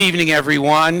Good evening,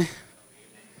 everyone.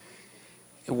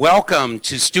 Welcome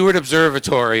to Stewart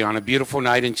Observatory on a beautiful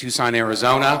night in Tucson,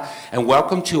 Arizona, and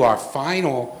welcome to our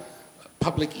final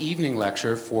public evening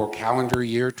lecture for calendar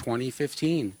year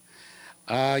 2015.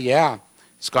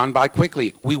 It's gone by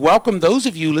quickly. We welcome those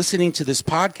of you listening to this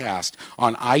podcast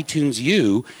on iTunes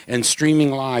U and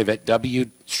streaming live at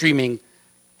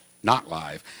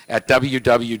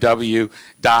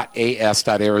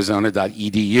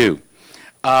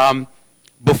www.as.arizona.edu.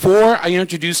 Before I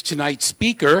introduce tonight's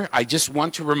speaker, I just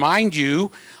want to remind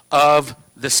you of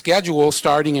the schedule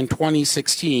starting in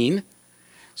 2016.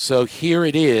 So here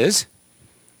it is.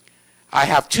 I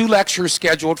have 2 lectures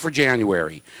scheduled for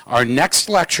January. Our next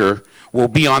lecture will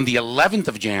be on the 11th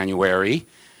of January.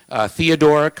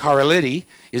 Theodora Carliti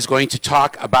is going to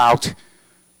talk about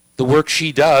the work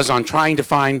she does on trying to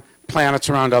find planets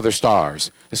around other stars,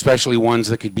 especially ones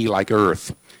that could be like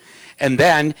Earth. And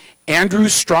then Andrew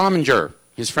Strominger.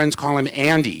 His friends call him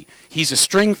Andy. He's a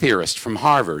string theorist from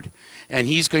Harvard, and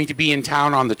he's going to be in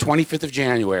town on the 25th of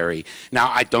January.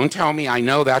 Now, don't tell me, I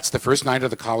know that's the first night of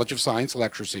the College of Science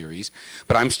lecture series,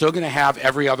 but I'm still going to have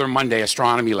every other Monday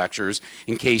astronomy lectures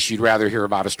in case you'd rather hear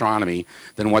about astronomy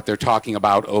than what they're talking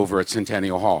about over at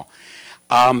Centennial Hall.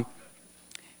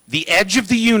 The Edge of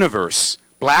the Universe,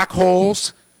 Black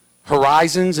Holes,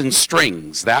 Horizons, and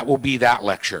Strings, that will be that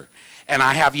lecture. And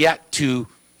I have yet to,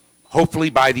 hopefully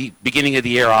by the beginning of the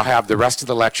year, I'll have the rest of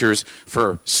the lectures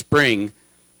for spring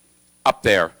up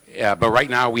there. But right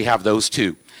now we have those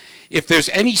 2. If there's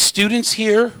any students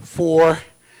here for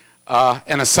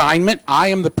an assignment, I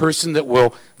am the person that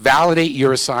will validate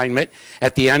your assignment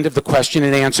at the end of the question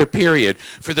and answer period.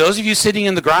 For those of you sitting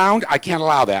in the ground, I can't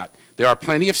allow that. There are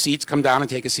plenty of seats. Come down and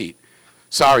take a seat.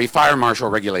 Sorry, fire marshal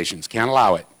regulations. Can't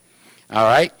allow it. All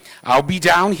right? I'll be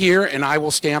down here and I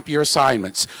will stamp your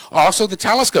assignments. Also, the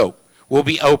telescope will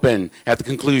be open at the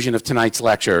conclusion of tonight's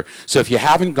lecture. So if you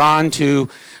haven't gone to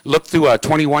look through a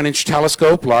 21-inch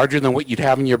telescope larger than what you'd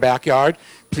have in your backyard,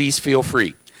 please feel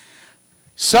free.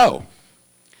 So,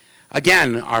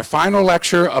 again, our final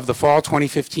lecture of the fall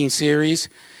 2015 series,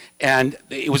 and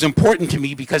it was important to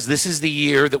me because this is the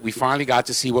year that we finally got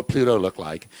to see what Pluto looked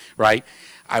like, right?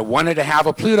 I wanted to have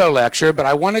a Pluto lecture, but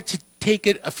I wanted to take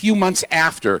it a few months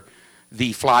after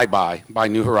the flyby by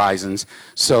New Horizons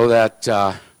so that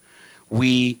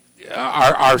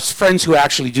our friends who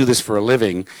actually do this for a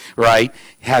living, right,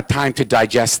 had time to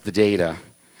digest the data.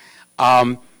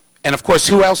 And of course,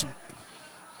 who else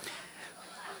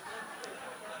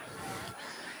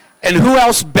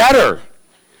better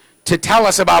to tell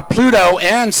us about Pluto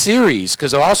and Ceres,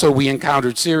 because also we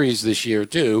encountered Ceres this year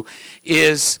too,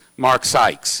 is Mark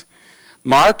Sykes.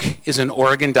 Mark is an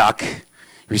Oregon Duck,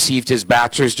 received his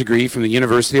bachelor's degree from the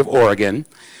University of Oregon,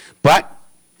 but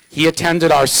he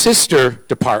attended our sister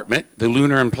department, the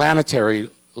Lunar and Planetary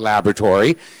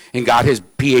Laboratory, and got his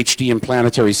PhD in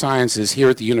planetary sciences here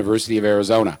at the University of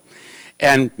Arizona.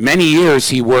 And many years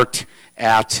he worked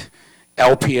at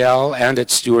LPL and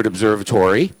at Stewart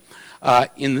Observatory.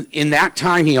 In that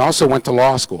time, he also went to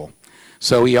law school.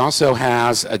 So he also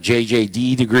has a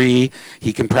JJD degree.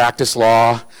 He can practice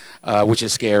law, which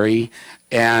is scary.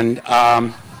 And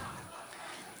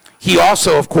he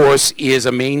also, of course, is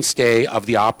a mainstay of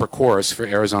the opera chorus for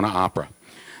Arizona Opera.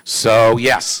 So,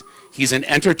 yes, he's an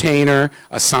entertainer,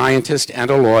 a scientist, and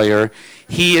a lawyer.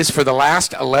 He is, for the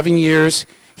last 11 years,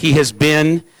 he has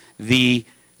been the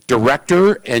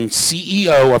director and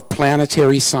CEO of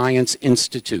Planetary Science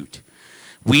Institute.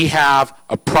 We have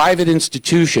a private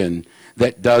institution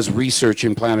that does research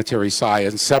in planetary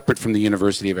science, separate from the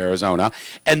University of Arizona,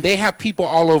 and they have people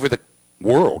all over the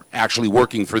world actually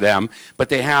working for them, but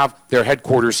they have their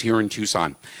headquarters here in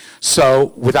Tucson.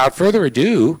 So without further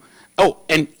ado,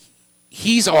 and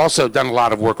he's also done a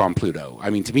lot of work on Pluto. I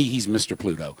mean, to me, he's Mr.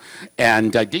 Pluto.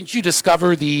 And didn't you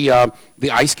discover the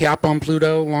ice cap on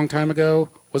Pluto a long time ago?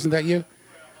 Wasn't that you?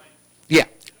 Yeah,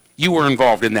 you were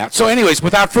involved in that. So anyways,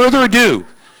 without further ado,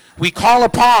 we call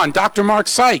upon Dr. Mark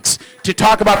Sykes to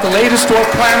talk about the latest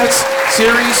dwarf planets,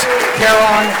 Ceres,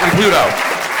 Charon, and Pluto.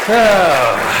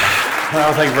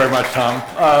 Well, thank you very much, Tom.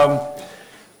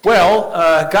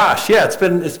 Gosh, yeah,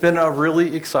 it's been a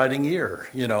really exciting year.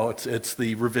 You know, it's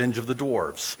the revenge of the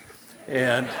dwarves,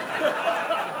 and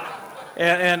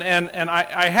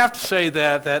I have to say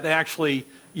that actually,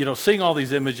 you know, seeing all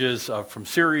these images from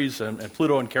Ceres and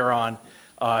Pluto and Charon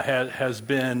has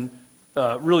been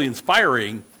really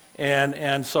inspiring,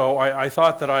 and so I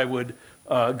thought that I would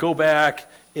go back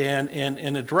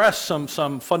and address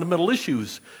some fundamental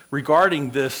issues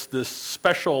regarding this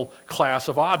special class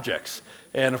of objects.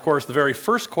 And of course, the very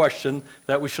first question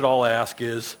that we should all ask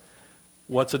is,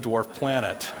 what's a dwarf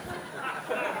planet?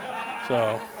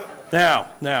 So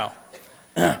now,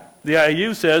 the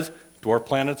IAU says dwarf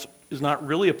planets is not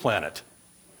really a planet.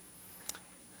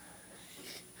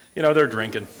 They're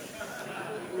drinking.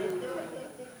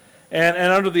 And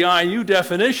under the IAU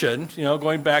definition,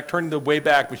 going back, turning the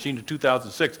Wayback Machine to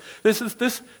 2006,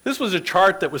 this was a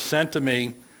chart that was sent to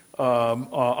me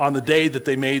on the day that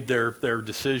they made their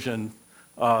decision,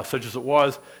 such as it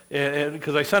was, and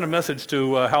because I sent a message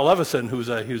to Hal Levison, who's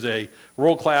a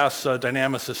world-class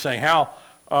dynamicist, saying, Hal,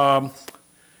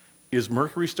 is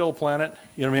Mercury still a planet?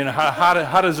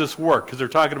 How does this work? Because they're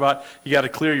talking about you got to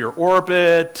clear your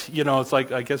orbit. It's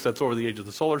like, I guess that's over the age of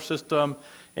the solar system.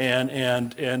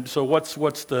 And so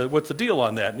what's the deal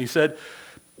on that? And he said,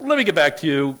 let me get back to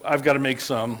you. I've got to make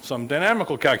some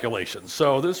dynamical calculations.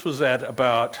 So this was at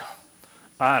about,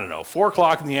 4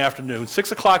 o'clock in the afternoon.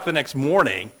 6 o'clock the next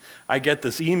morning, I get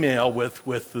this email with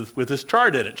this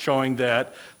chart in it showing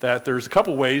that there's a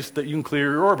couple ways that you can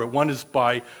clear your orbit. One is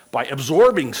by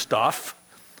absorbing stuff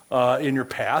in your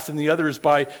path, and the other is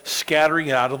by scattering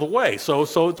it out of the way. So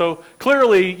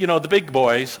clearly, the big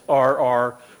boys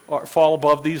are fall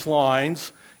above these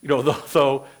lines.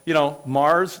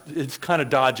 Mars is kind of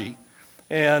dodgy,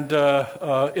 and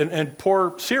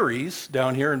poor Ceres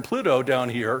down here and Pluto down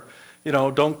here,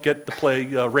 don't get to play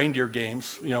reindeer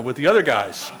games, with the other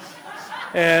guys.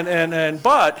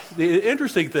 But the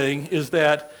interesting thing is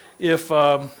that if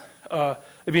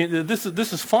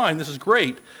this is fine, this is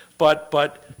great, but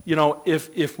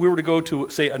if we were to go to,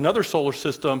 say, another solar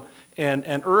system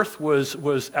and Earth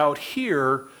was out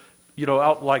here,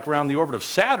 out like around the orbit of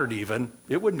Saturn even,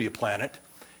 it wouldn't be a planet.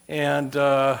 And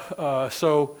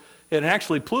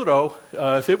actually Pluto,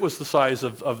 if it was the size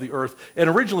of the Earth, and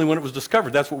originally when it was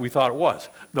discovered, that's what we thought it was.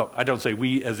 No, I don't say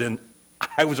we as in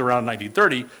I was around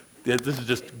 1930. This is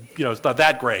just, it's not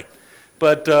that great.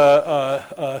 But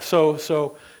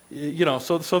so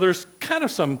there's kind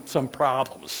of some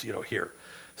problems, here.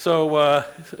 So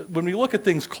when we look at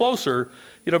things closer,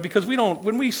 because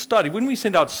when we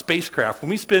send out spacecraft, when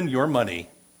we spend your money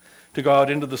to go out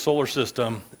into the solar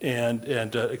system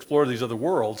and explore these other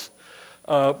worlds,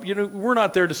 we're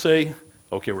not there to say,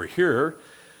 okay, we're here.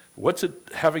 What's it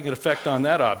having an effect on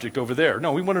that object over there?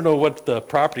 No, we want to know what the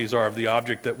properties are of the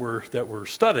object that we're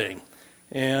studying.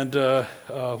 And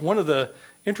one of the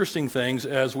interesting things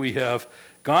as we have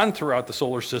gone throughout the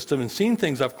solar system and seen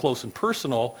things up close and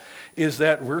personal is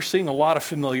that we're seeing a lot of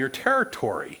familiar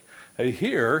territory.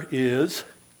 Here is,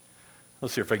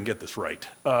 let's see if I can get this right.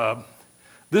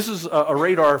 This is a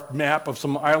radar map of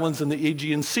some islands in the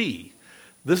Aegean Sea.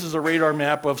 This is a radar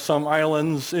map of some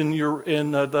islands in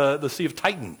the Sea of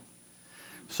Titan.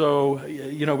 So,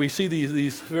 we see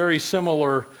these very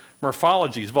similar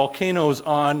morphologies, volcanoes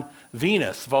on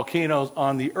Venus, volcanoes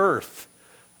on the Earth,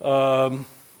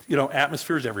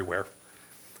 atmospheres everywhere.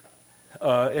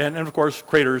 And of course,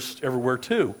 craters everywhere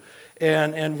too.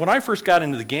 And when I first got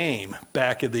into the game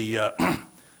back in the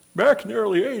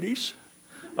early 80s,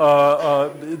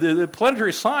 the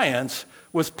planetary science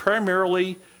was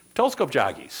primarily telescope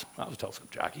jockeys. I was a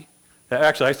telescope jockey.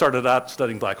 Actually, I started out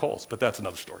studying black holes, but that's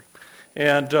another story.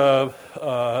 And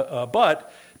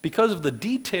but because of the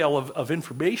detail of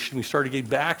information we started getting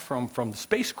back from the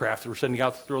spacecraft that we're sending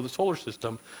out through the solar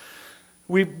system,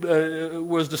 we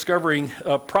was discovering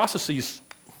processes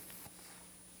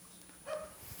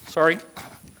that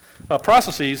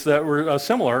were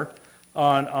similar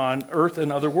on Earth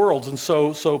and other worlds, and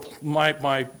so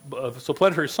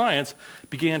planetary science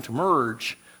began to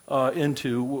merge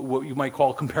into what you might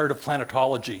call comparative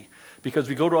planetology, because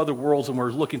we go to other worlds and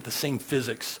we're looking at the same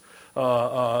physics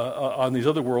on these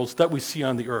other worlds that we see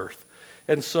on the Earth.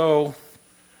 And so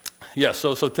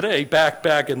today,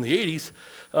 back in the 80s,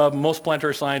 most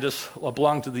planetary scientists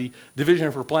belonged to the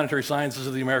Division for Planetary Sciences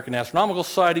of the American Astronomical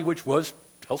Society, which was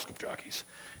telescope jockeys.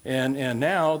 And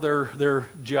now they're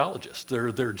geologists,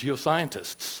 they're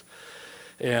geoscientists.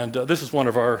 And this is one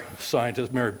of our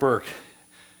scientists, Mary Burke.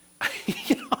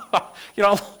 You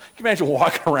can imagine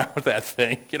walking around with that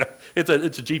thing. It's a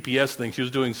GPS thing. She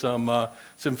was doing some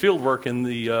field work in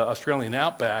the Australian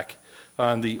outback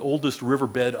on the oldest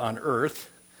riverbed on Earth.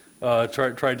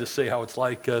 Tried to say how it's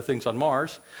like things on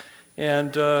Mars.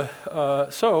 And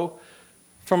so,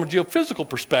 from a geophysical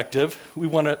perspective, we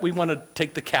want to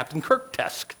take the Captain Kirk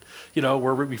test,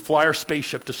 where we fly our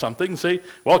spaceship to something and say,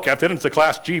 well, Captain, it's a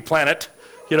Class G planet.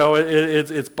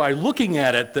 It's by looking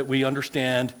at it that we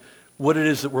understand what it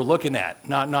is that we're looking at,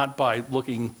 not by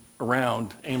looking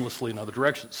around aimlessly in other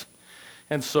directions.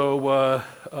 And so,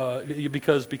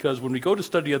 because when we go to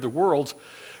study other worlds,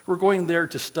 we're going there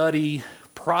to study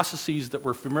processes that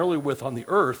we're familiar with on the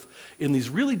Earth in these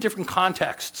really different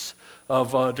contexts.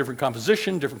 different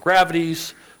composition, different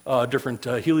gravities, different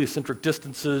heliocentric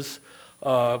distances,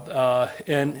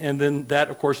 and then that,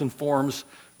 of course, informs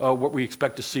what we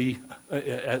expect to see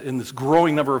in this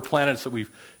growing number of planets that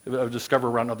we've discovered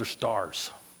around other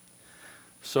stars.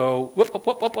 So,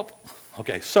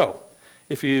 okay, so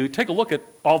if you take a look at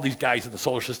all these guys in the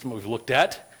solar system we've looked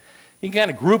at, you can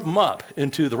kind of group them up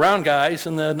into the round guys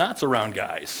and the not so round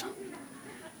guys.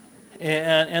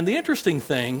 And the interesting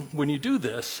thing when you do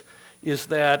this is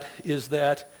that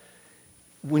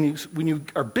when you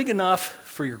are big enough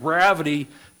for your gravity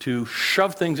to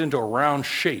shove things into a round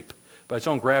shape by its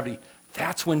own gravity,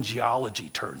 that's when geology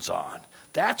turns on.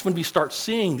 That's when we start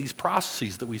seeing these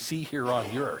processes that we see here on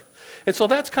the Earth. And so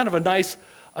that's kind of a nice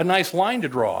line to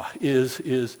draw is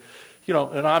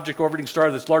an object orbiting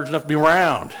star that's large enough to be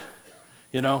round.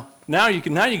 Now you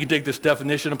can take this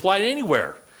definition and apply it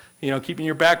anywhere. Keep it in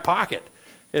your back pocket.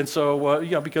 And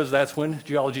so because that's when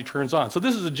geology turns on. So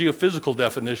this is a geophysical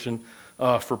definition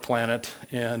for planet,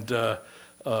 and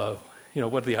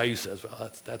what the IU says.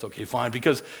 Well, that's okay, fine,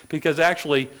 because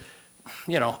actually,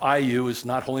 IU is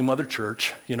not Holy Mother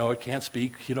Church. It can't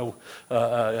speak. Tell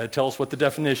us what the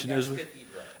definition is.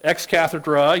 Ex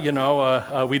cathedra.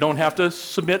 We don't have to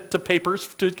submit to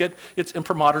papers to get its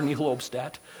imprimatur nihil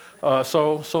obstat.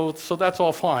 So that's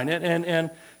all fine. And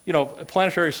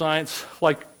planetary science,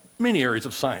 like many areas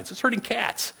of science, it's hurting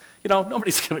cats.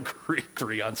 Nobody's going to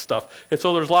agree on stuff. And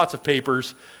so there's lots of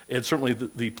papers, and certainly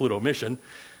the Pluto mission,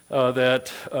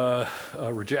 that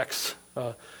rejects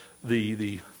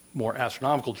the more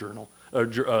astronomical journal.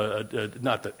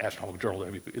 Not the astronomical journal.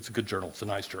 I mean, it's a good journal. It's a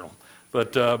nice journal.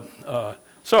 But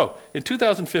so in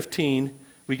 2015,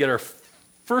 we get our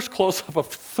first close-up of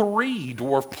 3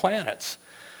 dwarf planets.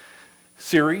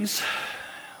 Ceres,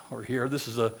 over here.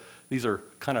 These are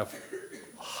kind of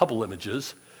Hubble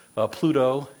images.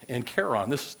 Pluto and Charon.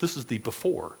 This is the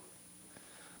before.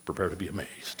 Prepare to be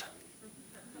amazed.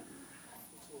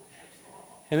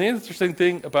 And the interesting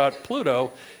thing about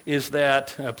Pluto is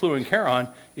that Pluto and Charon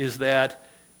is that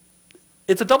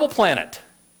it's a double planet.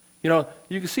 You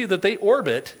can see that they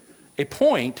orbit a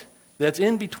point that's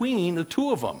in between the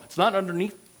two of them. It's not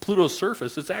underneath Pluto's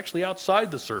surface, it's actually outside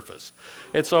the surface.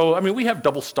 And so, we have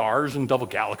double stars and double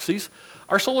galaxies.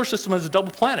 Our solar system has a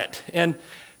double planet, and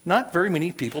not very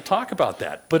many people talk about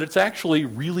that, but it's actually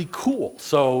really cool.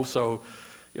 So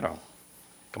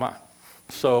come on.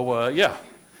 So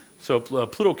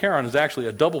Pluto-Charon is actually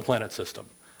a double planet system.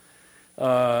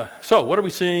 So what are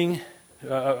we seeing?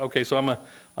 Okay, so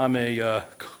I'm a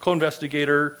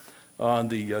co-investigator on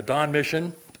the Dawn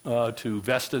mission to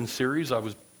Vesta and Ceres. I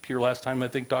was here last time, I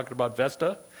think, talking about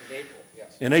Vesta. In April,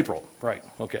 yes. In April, right,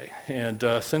 okay. And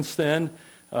since then,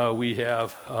 we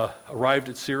have arrived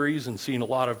at Ceres and seen a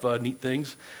lot of neat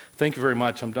things. Thank you very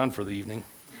much. I'm done for the evening.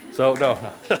 So, no.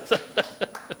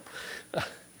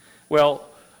 Well,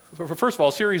 first of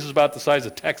all, Ceres is about the size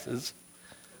of Texas.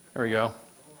 There we go.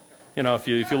 If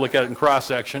you look at it in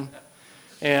cross-section.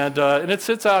 And it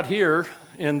sits out here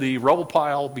in the rubble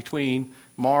pile between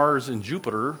Mars and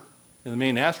Jupiter in the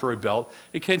main asteroid belt.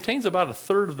 It contains about a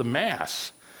third of the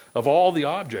mass of all the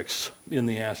objects in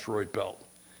the asteroid belt.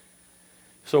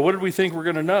 So what did we think we're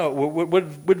going to know?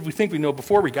 What did we think we know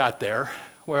before we got there?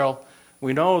 Well,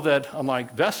 we know that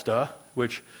unlike Vesta,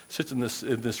 which sits in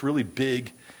this really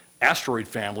big asteroid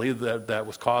family that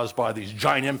was caused by these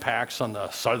giant impacts on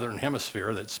the southern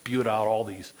hemisphere that spewed out all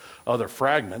these other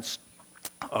fragments,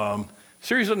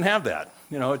 Ceres doesn't have that.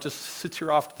 It just sits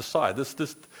here off to the side.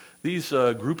 These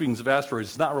groupings of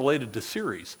asteroids is not related to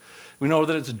Ceres. We know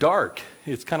that it's dark.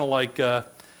 It's kind of like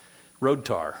road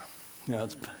tar.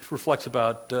 It reflects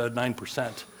about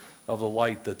 9% of the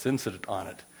light that's incident on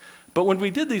it. But when we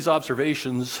did these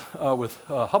observations with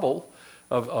Hubble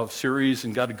of Ceres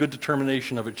and got a good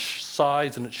determination of its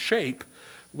size and its shape,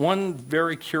 one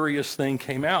very curious thing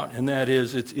came out, and that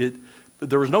is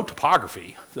there was no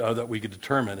topography that we could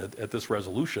determine at this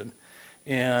resolution.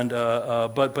 And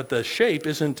but the shape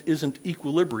isn't an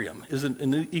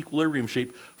equilibrium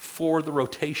shape for the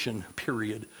rotation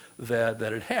period that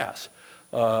it has.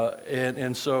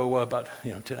 And so about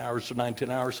 10 hours to 9-10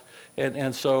 hours,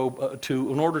 and so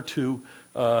in order to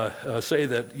say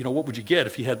that what would you get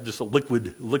if you had just a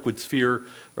liquid sphere,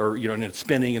 or and it's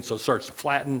spinning, and so it starts to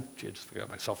flatten. Gee, I just forgot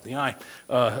myself in the eye.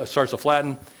 It starts to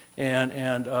flatten, and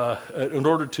in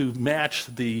order to match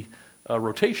the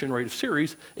rotation rate of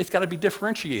Ceres, it's got to be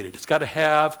differentiated. It's got to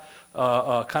have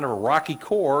kind of a rocky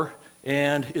core,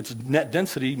 and its net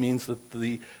density means that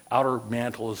the outer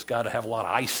mantle has got to have a lot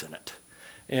of ice in it.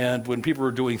 And when people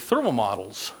were doing thermal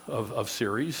models of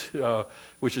Ceres,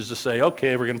 which is to say,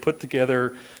 okay, we're going to put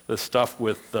together the stuff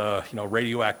with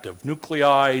radioactive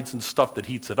nuclides and stuff that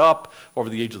heats it up over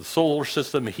the age of the solar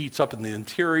system. It heats up in the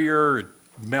interior, it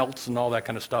melts and all that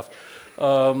kind of stuff.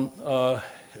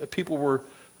 People were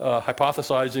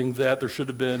hypothesizing that there should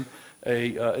have been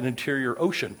an interior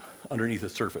ocean underneath the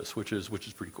surface, which is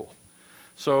pretty cool.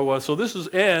 So this is,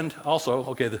 and also,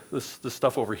 okay, this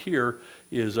stuff over here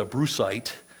is a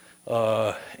brucite,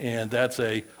 and that's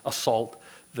a salt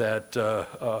that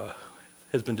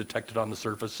has been detected on the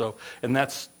surface. So, and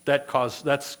that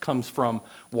comes from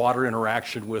water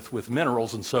interaction with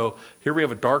minerals. And so here we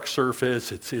have a dark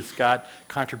surface. It's got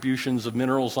contributions of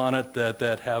minerals on it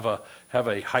that have a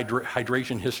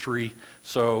hydration history.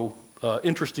 So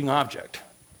interesting object.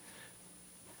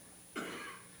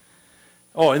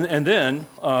 Oh, and then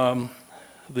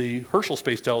the Herschel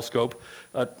Space Telescope.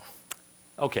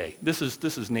 Okay, this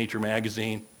is Nature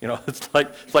magazine. It's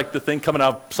like the thing coming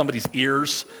out of somebody's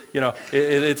ears.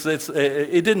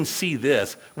 It didn't see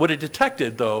this. What it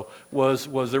detected though was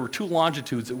there were two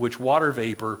longitudes at which water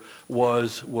vapor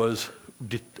was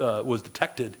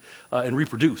detected and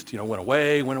reproduced. Went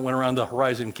away, went around the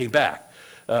horizon, and came back.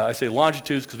 I say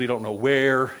longitudes because we don't know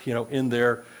where in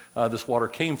there this water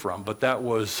came from, but that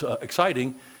was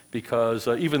exciting because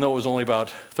even though it was only about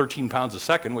 13 pounds a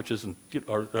second, which isn't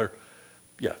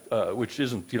which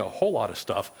isn't a whole lot of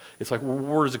stuff, it's like, well,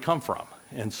 where does it come from?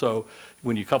 And so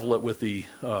when you couple it with the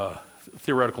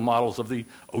theoretical models of the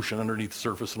ocean underneath the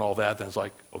surface and all that, then it's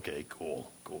like, okay, cool.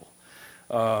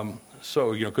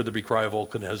 So could there be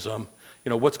cryovolcanism?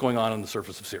 What's going on the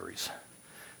surface of Ceres?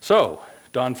 So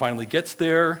Don finally gets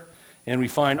there. And we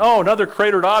find, another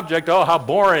cratered object. Oh, how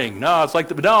boring. No, it's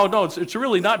it's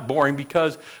really not boring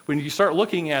because when you start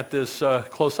looking at this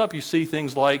close up, you see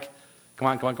things like, come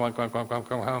on, a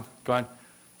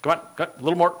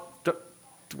little more.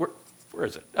 Where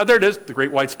is it? Oh, there it is, the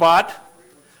Great White Spot.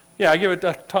 Yeah, I gave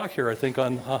a talk here, I think,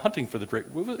 on hunting for the great,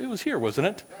 it was here, wasn't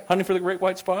it? Hunting for the Great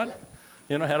White Spot.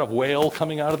 Had a whale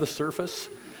coming out of the surface.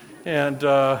 And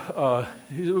so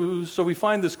we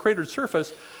find this cratered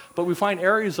surface, but we find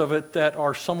areas of it that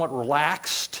are somewhat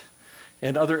relaxed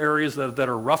and other areas that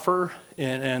are rougher.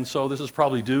 And so this is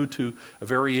probably due to a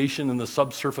variation in the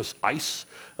subsurface ice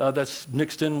that's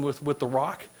mixed in with the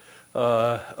rock.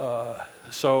 So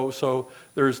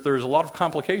there's a lot of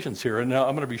complications here. And now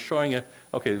I'm going to be showing you,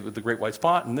 okay, with the Great White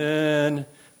Spot, and then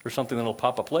there's something that'll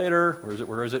pop up later.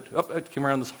 Where is it? Oh, it came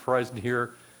around this horizon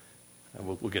here, and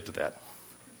we'll get to that.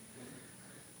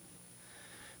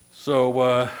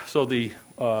 So the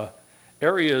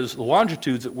areas, the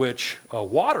longitudes at which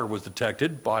water was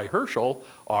detected by Herschel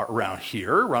are around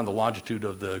here, around the longitude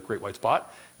of the Great White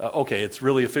Spot. Okay, it's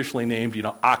really officially named,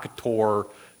 Akator,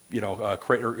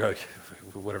 crater,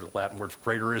 whatever the Latin word for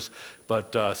crater is.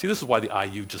 But see, this is why the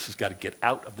IU just has got to get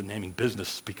out of the naming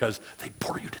business because they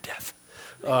bore you to death.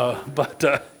 I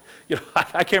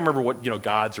can't remember what,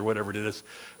 gods or whatever it is.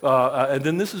 And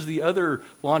then this is the other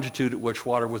longitude at which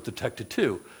water was detected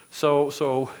too.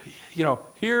 So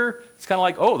here it's kind of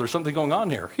like, oh, there's something going on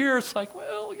here. Here it's like,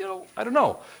 well, I don't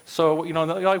know. So,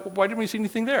 like, why didn't we see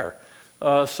anything there?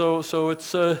 So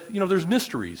it's, there's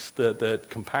mysteries that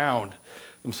compound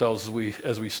themselves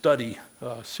as we study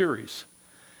Ceres.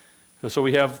 So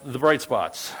we have the bright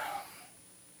spots.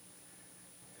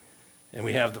 And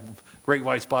we have the Great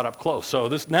White Spot up close. So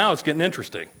now it's getting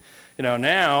interesting.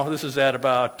 Now this is at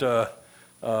about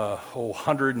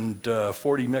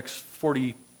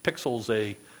 140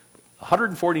 pixels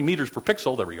 140 meters per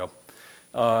pixel. There we go.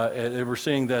 And we're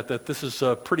seeing that this is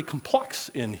pretty complex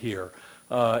in here.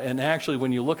 And actually,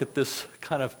 when you look at this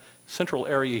kind of central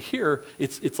area here,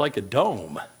 it's like a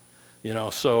dome.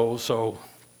 So.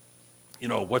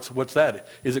 What's that?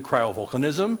 Is it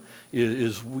cryovolcanism?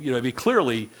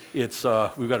 Clearly it's,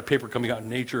 we've got a paper coming out in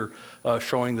Nature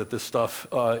showing that this stuff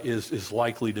is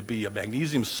likely to be a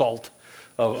magnesium salt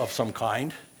of some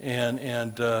kind.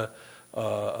 So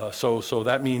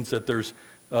that means that there's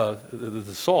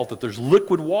the salt, that there's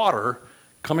liquid water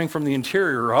coming from the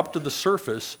interior up to the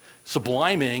surface,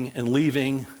 subliming and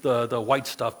leaving the white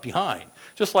stuff behind.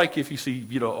 Just like if you see,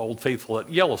 Old Faithful at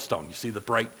Yellowstone, you see the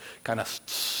bright kind of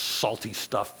salty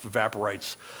stuff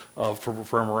evaporates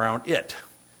from around it.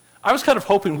 I was kind of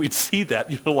hoping we'd see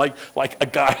that, like a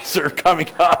geyser coming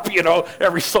up,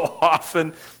 every so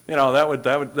often.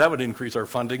 That would increase our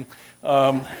funding.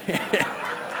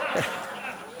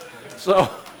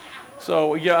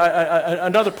 So yeah,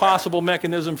 another possible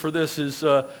mechanism for this is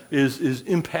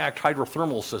impact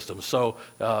hydrothermal systems. So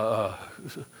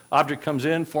object comes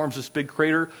in, forms this big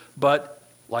crater, but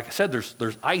like I said,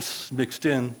 there's ice mixed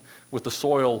in with the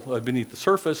soil beneath the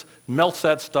surface, melts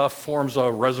that stuff, forms a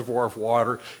reservoir of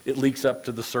water. It leaks up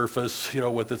to the surface,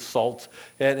 with its salts,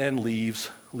 and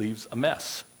leaves a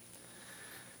mess.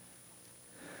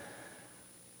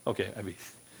 Okay,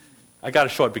 I got to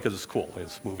show it because it's cool.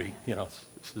 It's a movie,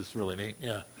 it's really neat.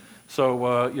 Yeah.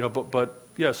 So,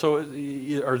 so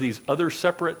are these other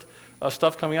separate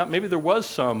stuff coming out? Maybe there was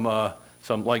some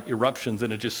like eruptions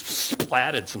and it just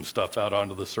splatted some stuff out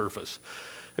onto the surface.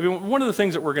 One of the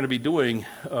things that we're going to be doing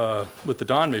with the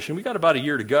Dawn mission, we got about a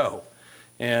year to go,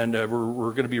 and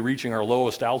we're going to be reaching our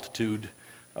lowest altitude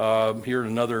here in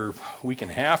another week and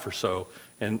a half or so,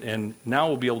 and now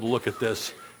we'll be able to look at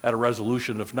this at a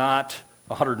resolution of not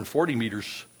 140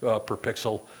 meters per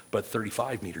pixel, but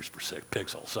 35 meters per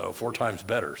pixel, so 4 times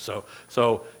better. So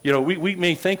we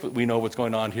may think that we know what's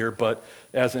going on here, but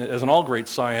as an all great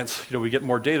science, we get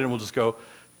more data and we'll just go,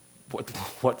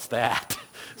 what's that?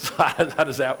 So how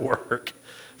does that work?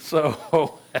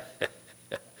 So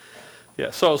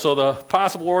yeah, so the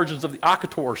possible origins of the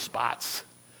Akator spots.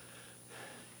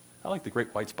 I like the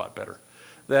great white spot better.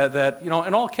 That in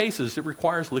all cases it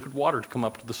requires liquid water to come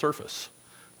up to the surface.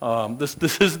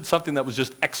 This isn't something that was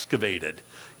just excavated,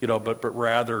 but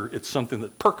rather it's something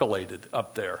that percolated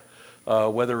up there.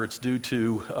 Whether it's due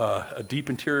to a deep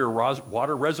interior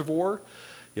water reservoir,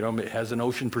 has an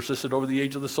ocean persisted over the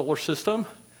age of the solar system?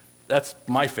 That's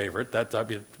my favorite.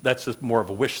 That's just more of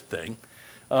a wish thing.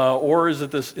 Or is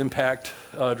it this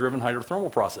impact-driven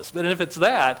hydrothermal process? And if it's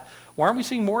that, why aren't we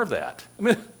seeing more of that?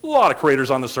 A lot of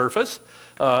craters on the surface.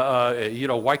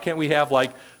 Why can't we have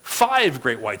like 5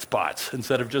 great white spots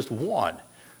instead of just 1?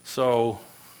 So,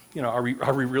 are we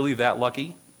really that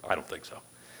lucky? I don't think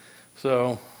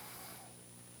so.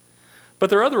 But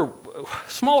there are other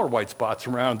smaller white spots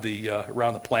around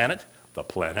the planet,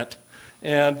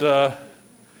 and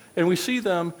we see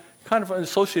them kind of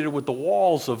associated with the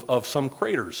walls of some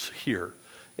craters here.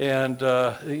 And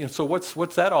so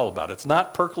what's that all about? It's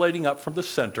not percolating up from the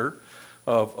center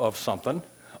of something.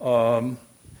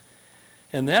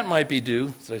 And that might be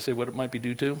due, did I say what it might be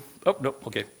due to? Oh, no,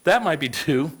 okay. That might be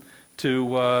due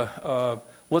to,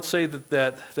 let's say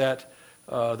that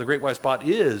the Great White Spot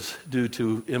is due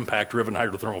to impact-driven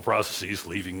hydrothermal processes,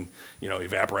 leaving,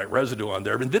 evaporite residue on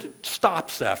there, and then it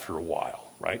stops after a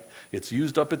while, right? It's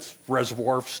used up its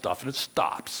reservoir of stuff, and it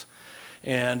stops.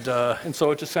 And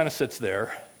so it just kind of sits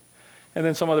there. And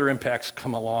then some other impacts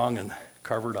come along and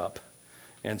cover it up.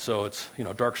 And so it's,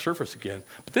 dark surface again.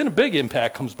 But then a big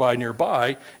impact comes by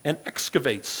nearby and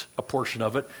excavates a portion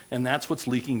of it, and that's what's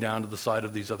leaking down to the side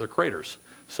of these other craters.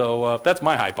 So that's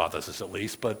my hypothesis, at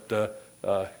least. But,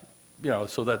 so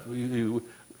that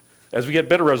as we get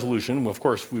better resolution, of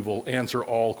course, we will answer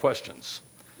all questions.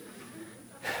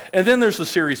 And then there's the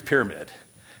Ceres pyramid.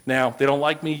 Now, they don't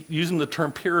like me using the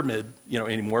term pyramid,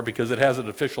 anymore because it has an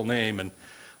official name, and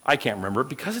I can't remember it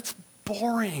because it's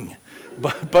boring.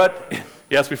 But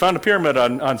yes, we found a pyramid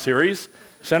on Ceres.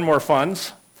 Send more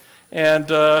funds, and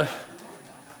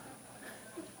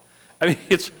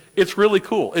it's really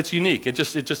cool. It's unique. It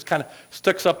just kind of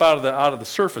sticks up out of the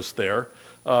surface there.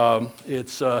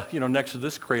 It's next to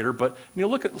this crater, but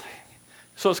look at.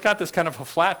 So it's got this kind of a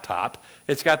flat top.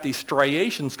 It's got these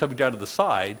striations coming down to the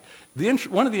side.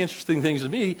 One of the interesting things to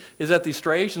me is that these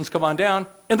striations come on down,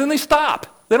 and then they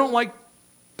stop. They don't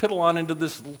piddle on into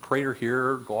this little crater here,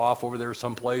 or go off over there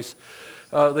someplace.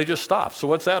 They just stop. So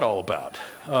what's that all about?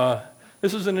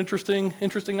 This is an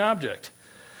interesting object.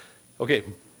 Okay,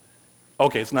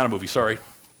 it's not a movie, sorry.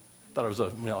 Thought it was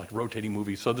a rotating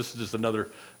movie. So this is just another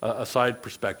side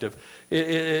perspective.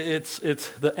 It's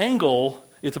the angle.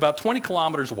 It's about 20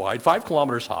 kilometers wide, 5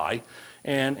 kilometers high,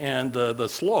 and the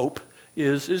slope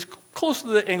is close to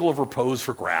the angle of repose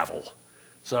for gravel.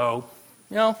 So,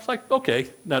 it's like, okay,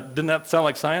 now, didn't that sound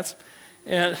like science?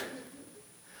 And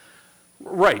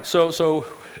right, so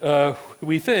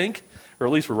we think, or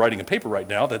at least we're writing a paper right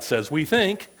now that says we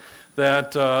think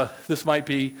that this might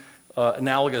be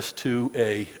analogous to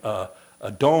a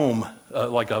dome,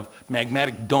 like a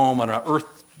magmatic dome on an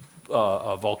Earth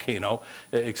volcano,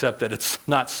 except that it's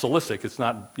not silicic, it's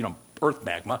not Earth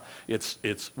magma.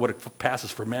 It's what it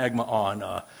passes for magma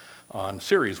on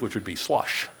Ceres, which would be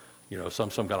slush. Some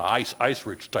kind of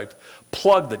ice-rich type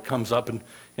plug that comes up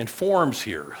and forms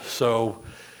here. So,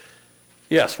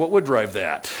 yes, what would drive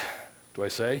that? Do I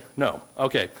say? No.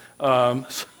 Okay. I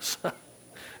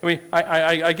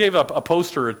gave up a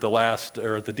poster at the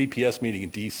DPS meeting in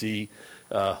D.C.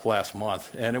 Last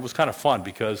month, and it was kind of fun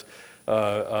because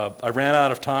I ran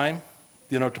out of time,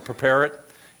 to prepare it,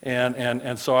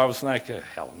 And so I was like,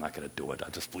 hell, I'm not going to do it.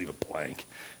 I'll just leave it blank.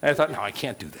 And I thought, no, I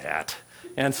can't do that.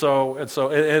 And so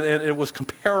it was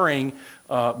comparing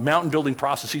mountain building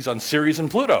processes on Ceres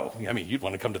and Pluto. I mean, you'd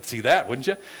want to come to see that, wouldn't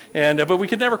you? And but we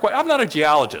could never quite. I'm not a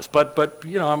geologist, but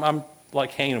you know, I'm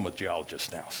like hanging with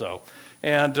geologists now. So,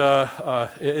 and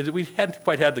we hadn't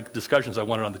quite had the discussions I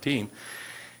wanted on the team.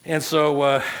 And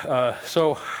so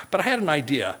but I had an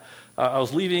idea. I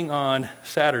was leaving on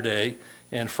Saturday.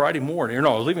 And Friday morning, or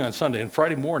no, I was leaving on Sunday, and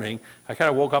Friday morning, I kind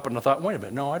of woke up and I thought, wait a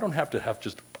minute, no, I don't have to have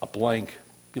just a blank,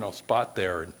 spot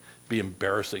there and be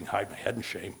embarrassing, hide my head in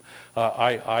shame.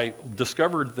 I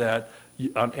discovered that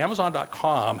on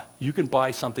Amazon.com, you can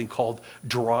buy something called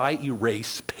dry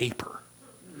erase paper.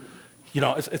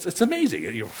 It's amazing.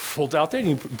 You fold out there and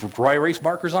you put dry erase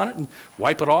markers on it and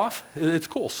wipe it off. It's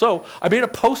cool. So I made a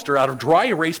poster out of dry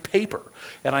erase paper,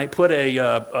 and I put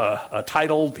a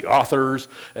title, the authors,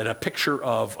 and a picture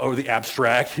or the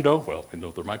abstract. Well, I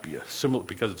know there might be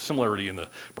because of similarity in the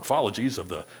morphologies of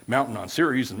the mountain on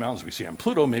Ceres and mountains we see on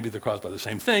Pluto. Maybe they're caused by the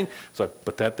same thing. So I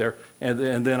put that there,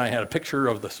 and then I had a picture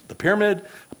of the pyramid,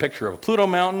 a picture of a Pluto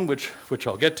mountain, which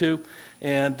I'll get to,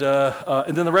 and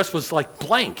then the rest was like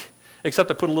blank.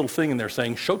 Except I put a little thing in there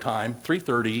saying showtime,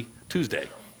 3:30 Tuesday.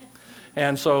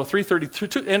 And so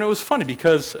 3:30, and it was funny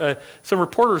because some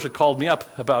reporters had called me up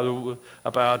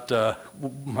about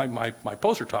my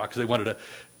poster talk because they wanted to,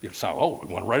 we want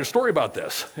to write a story about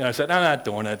this. And I said, I'm not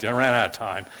doing it. I ran out of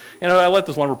time. And I let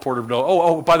this one reporter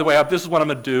know, by the way, this is what I'm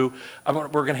going to do. We're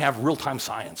going to have real-time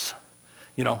science.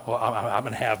 I'm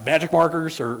going to have magic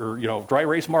markers or dry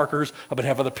erase markers. I'm going to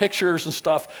have other pictures and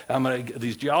stuff.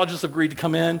 These geologists agreed to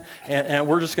come in, and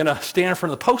we're just going to stand in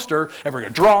front of the poster, and we're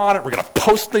going to draw on it. We're going to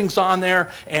post things on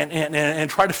there and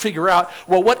try to figure out,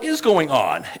 well, what is going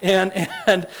on? And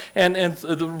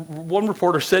the one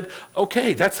reporter said,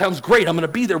 okay, that sounds great. I'm going to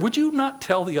be there. Would you not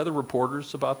tell the other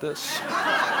reporters about this?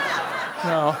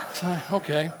 No.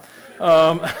 Okay.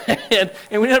 And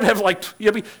we ended up having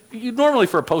normally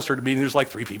for a poster meeting, there's like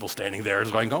 3 people standing there,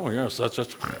 just going, oh yes, that's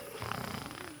just,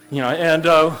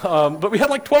 but we had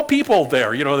like 12 people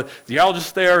there, the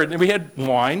geologists there, and we had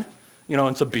wine,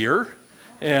 and some beer,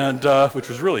 and which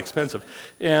was really expensive,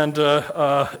 and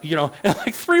and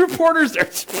like 3 reporters there,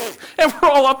 and we're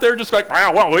all up there just like,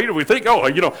 wow, well, what do we think? Oh,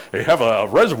 they have a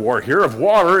reservoir here of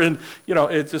water, and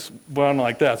it just went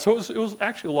like that. So it was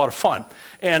actually a lot of fun,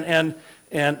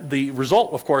 and the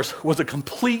result, of course, was a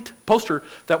complete poster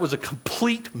that was a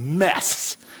complete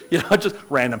mess. Just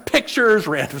random pictures,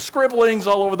 random scribblings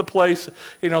all over the place.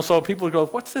 So people would go,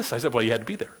 what's this? I said, well, you had to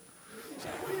be there.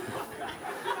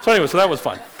 So anyway, so that was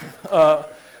fun.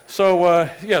 So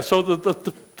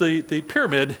the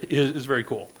pyramid is very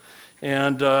cool.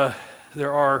 And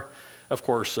there are, of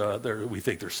course, we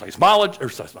think there's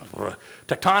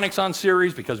tectonics on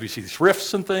Ceres because we see these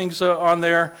rifts and things on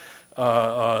there.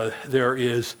 There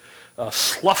is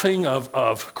sloughing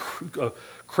of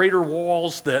crater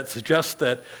walls that suggest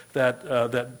that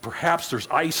perhaps there's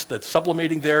ice that's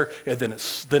sublimating there, and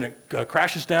then it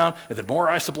crashes down, and then more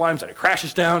ice sublimes, and it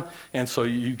crashes down, and so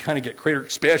you kind of get crater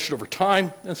expansion over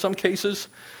time in some cases.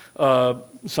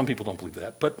 Some people don't believe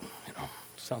that, but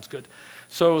sounds good.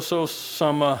 So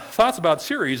some thoughts about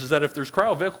Ceres is that if there's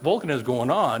cryovolcanism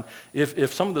going on,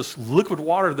 if some of this liquid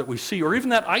water that we see, or even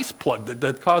that ice plug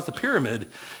that caused the pyramid,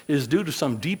 is due to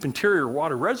some deep interior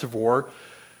water reservoir,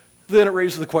 then it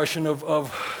raises the question of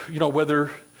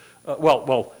whether,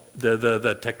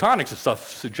 the tectonics and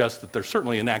stuff suggests that there's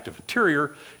certainly an active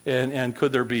interior, and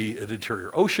could there be an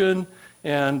interior ocean,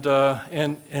 and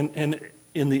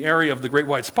in the area of the Great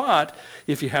White Spot,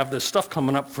 if you have this stuff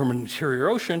coming up from an interior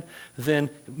ocean, then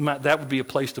that would be a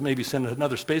place to maybe send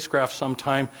another spacecraft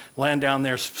sometime, land down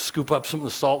there, scoop up some of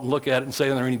the salt and look at it and say,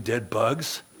 are there any dead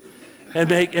bugs? And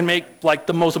make like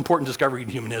the most important discovery in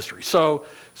human history. So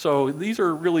these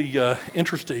are really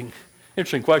interesting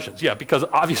questions. Yeah, because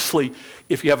obviously,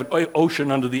 if you have an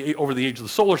ocean over the edge of the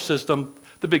solar system,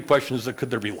 the big question is, could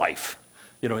there be life?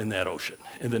 In that ocean,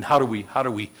 and then how do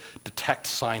we detect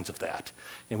signs of that?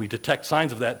 And we detect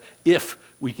signs of that if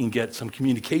we can get some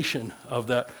communication of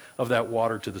that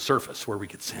water to the surface where we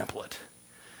could sample it.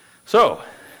 So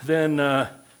then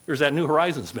there's that New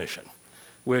Horizons mission,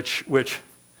 which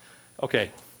okay,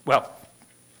 well,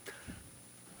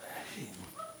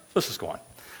 let's just go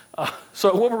on.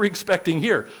 So what were we expecting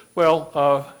here?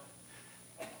 Well,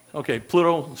 okay,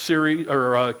 Pluto, Ceres,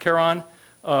 or Charon.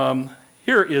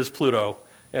 Here is Pluto,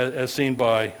 as seen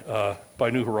by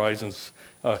New Horizons,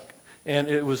 and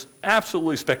it was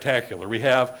absolutely spectacular. We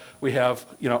have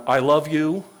I love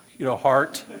you,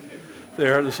 heart.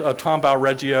 There's Tombaugh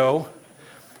Regio,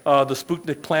 the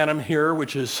Sputnik Planum here,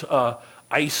 which is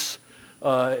ice,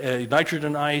 a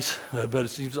nitrogen ice, but it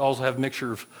seems to also have a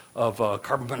mixture of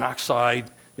carbon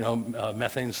monoxide,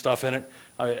 methane stuff in it.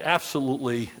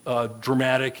 Absolutely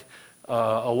dramatic.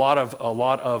 A lot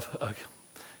of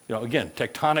again,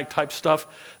 tectonic type stuff.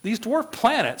 These dwarf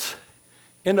planets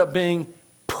end up being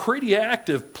pretty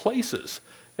active places,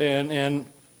 and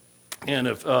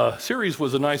if Ceres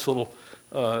was a nice little,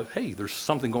 hey, there's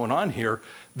something going on here.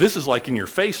 This is like in your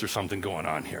face. There's something going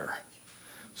on here.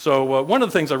 So one of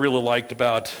the things I really liked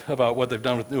about what they've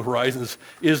done with New Horizons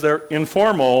is their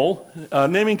informal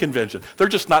naming convention. They're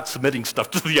just not submitting stuff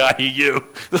to the IEU.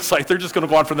 It's like they're just going to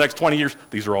go on for the next 20 years.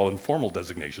 These are all informal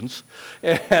designations.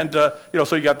 And,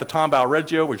 so you got the Tombaugh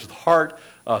Regio, which is the heart,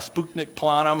 Sputnik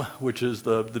Planum, which is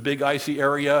the big icy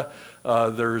area.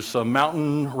 There's some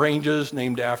mountain ranges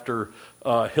named after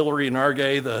Hillary and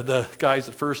Argay, the guys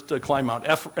that first climbed Mount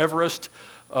Everest.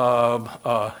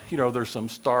 There's some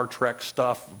Star Trek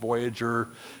stuff, Voyager.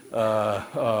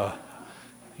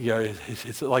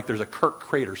 It's like there's a Kirk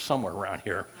crater somewhere around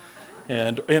here.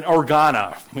 And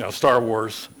Organa, Star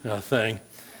Wars thing.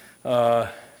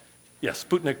 Sputnik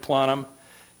Planum.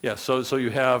 Yeah, so you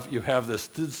have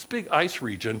this big ice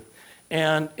region,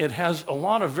 and it has a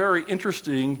lot of very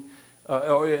interesting.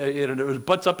 It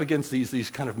butts up against these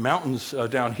kind of mountains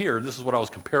down here. This is what I was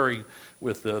comparing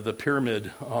with the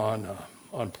pyramid on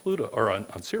Pluto or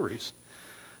on Ceres.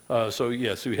 So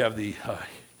we have the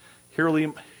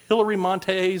Hillary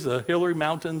Montes, the Hillary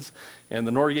Mountains, and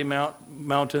the Norgay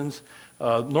Mountains.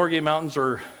 Norgay Mountains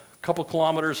are a couple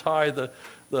kilometers high.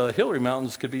 The Hillary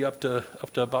Mountains could be up to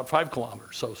about 5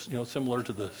 kilometers. So similar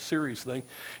to the Ceres thing.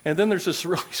 And then there's this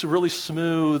really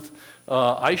smooth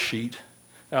ice sheet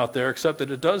out there, except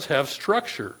that it does have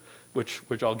structure, which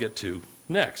I'll get to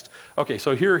next. Okay,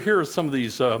 so here are some of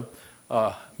these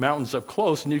mountains up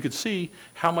close, and you could see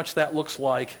how much that looks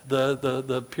like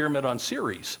the pyramid on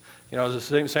Ceres. It's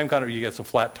the same kind of, you get some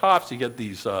flat tops, you get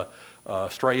these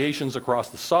striations across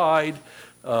the side,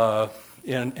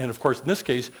 and of course in this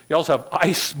case, you also have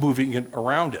ice moving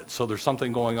around it, so there's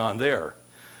something going on there.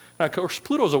 Now, of course,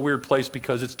 Pluto's a weird place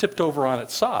because it's tipped over on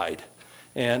its side,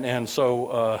 and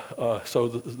so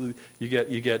you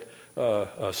get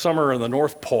summer in the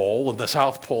North Pole, and the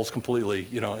South Pole is completely,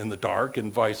 in the dark,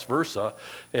 and vice versa.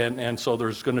 And so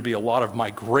there's going to be a lot of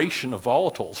migration of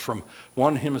volatiles from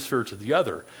one hemisphere to the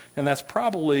other. And that's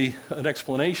probably an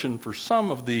explanation for some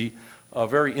of the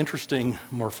very interesting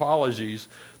morphologies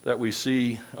that we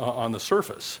see on the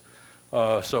surface.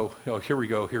 Here we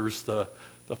go. Here's the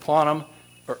planum,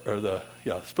 or the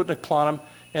Sputnik Planum.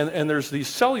 And there's these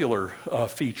cellular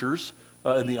features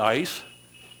in the ice.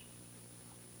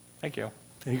 Thank you.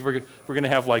 We're going to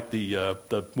have like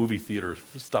the movie theater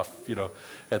stuff,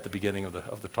 at the beginning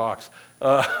of the talks.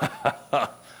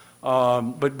 But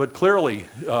clearly,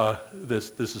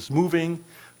 this is moving.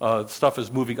 Stuff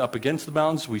is moving up against the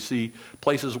mountains. We see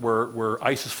places where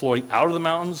ice is flowing out of the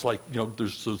mountains, like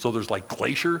there's like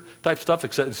glacier type stuff.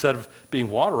 Except instead of being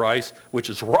water ice, which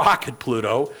is rock at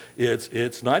Pluto,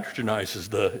 it's nitrogen ice is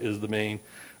the main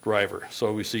driver.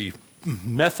 So we see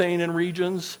methane in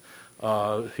regions.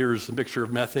 Here's a mixture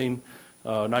of methane,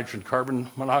 nitrogen,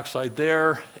 carbon monoxide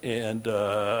there, and 2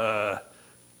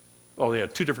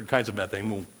 different kinds of methane.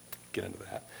 We'll get into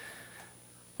that.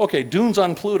 Okay, dunes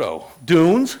on Pluto.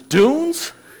 Dunes.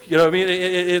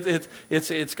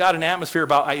 It's got an atmosphere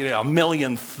about a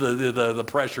millionth the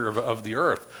pressure of the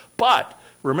Earth, but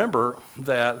remember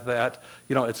that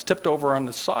it's tipped over on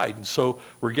the side, and so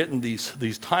we're getting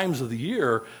these times of the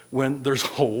year when there's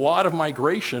a lot of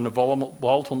migration of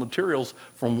volatile materials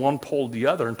from one pole to the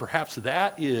other, and perhaps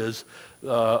that is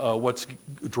what's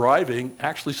driving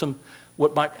actually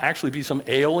what might actually be some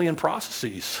Aeolian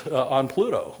processes on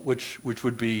Pluto, which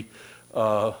would be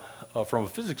from a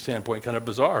physics standpoint kind of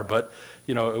bizarre, but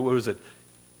what was it?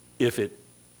 If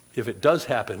it does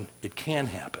happen, it can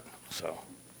happen. So.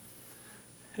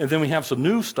 And then we have some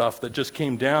new stuff that just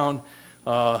came down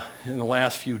in the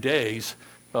last few days,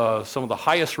 some of the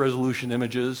highest resolution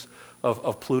images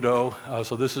of Pluto.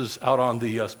 So this is out on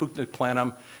the Sputnik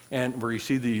Planum, and where you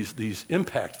see these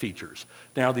impact features.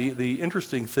 Now the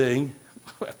interesting thing,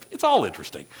 it's all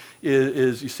interesting,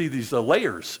 is you see these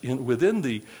layers within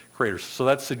the craters. So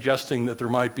that's suggesting that there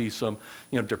might be some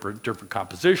different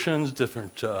compositions,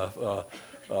 different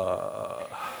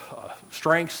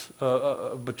strengths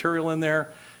of material in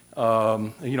there.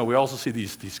 We also see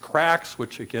these cracks,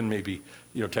 which again may be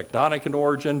tectonic in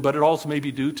origin, but it also may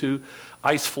be due to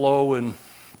ice flow and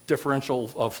differential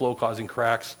flow causing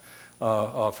cracks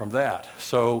from that.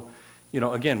 So,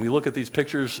 again, we look at these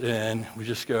pictures and we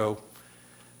just go,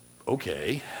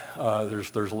 okay,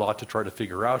 there's a lot to try to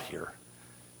figure out here.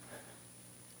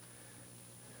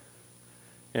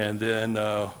 And then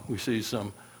we see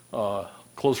some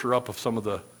closer up of some of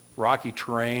the rocky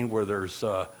terrain where there's,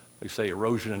 like I say,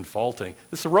 erosion and faulting.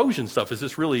 This erosion stuff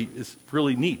is really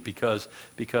neat because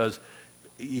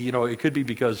it could be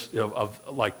because of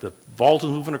like the fault is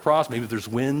moving across. Maybe there's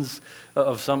winds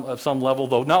of some level,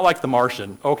 though not like The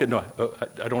Martian. Okay, no,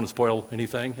 I don't want to spoil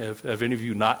anything. Have any of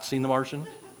you not seen The Martian?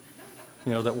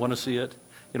 That want to see it?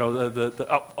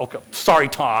 Okay, sorry,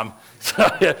 Tom.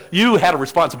 You had a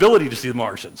responsibility to see The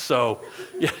Martian. So,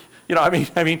 yeah,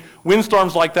 I mean,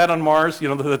 windstorms like that on Mars,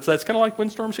 that's kind of like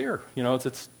windstorms here.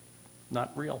 It's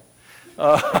not real.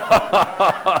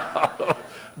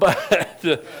 But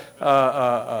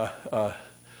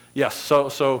yes,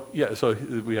 so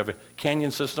we have a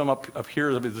canyon system up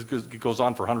here. It goes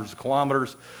on for hundreds of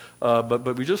kilometers.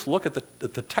 But we just look at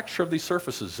the texture of these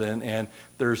surfaces, and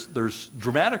there's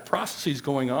dramatic processes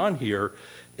going on here,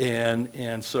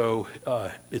 and so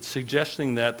it's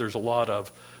suggesting that there's a lot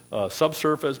of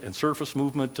subsurface and surface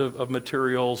movement of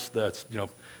materials that's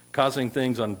causing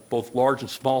things on both large and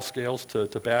small scales to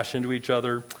bash into each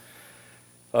other.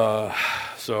 And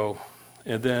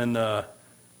then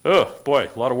oh boy,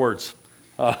 a lot of words.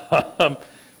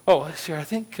 Let's see. I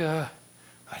think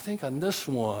on this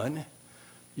one,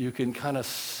 you can kind of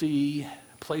see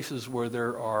places where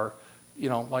there are,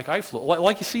 like ice flow,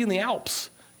 like you see in the Alps,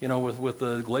 with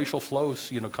the glacial flows,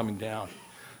 coming down.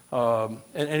 And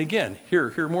again,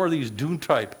 here more of these dune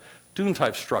type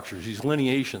structures, these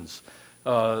lineations,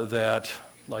 that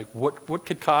like what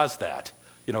could cause that?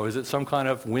 Is it some kind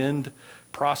of wind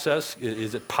process?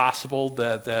 Is it possible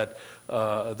that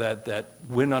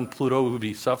wind on Pluto would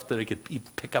be stuff that it could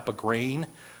pick up a grain,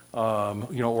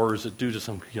 or is it due to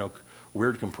some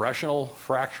weird compressional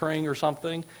fracturing or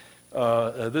something?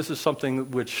 This is something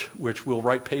which we'll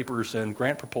write papers and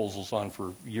grant proposals on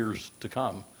for years to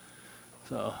come.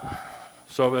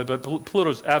 But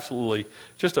Pluto's absolutely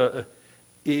just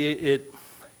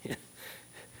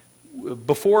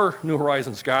before New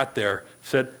Horizons got there,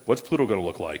 said, what's Pluto going to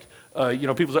look like?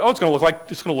 People say, it's going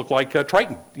to look like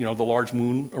Triton, the large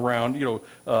moon around,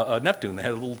 Neptune. They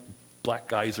had little black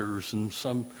geysers and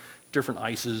some different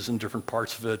ices in different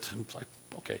parts of it. And it's like,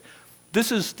 okay,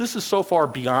 this is so far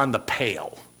beyond the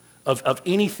pale of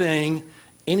anything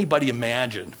anybody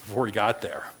imagined before he got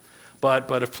there.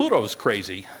 But if Pluto was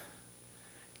crazy,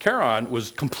 Charon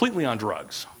was completely on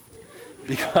drugs,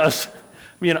 because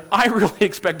I really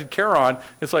expected Charon.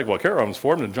 It's like, well, Charon was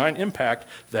formed in a giant impact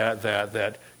that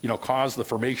caused the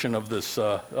formation of this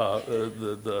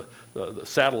the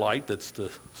satellite that's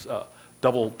the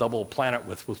double planet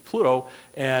with Pluto,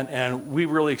 and we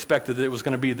really expected that it was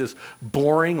going to be this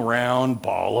boring round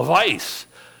ball of ice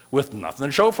with nothing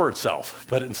to show for itself.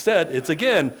 But instead, it's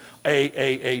again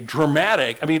a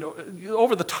dramatic,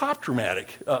 over the top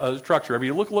dramatic structure.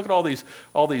 Look at all these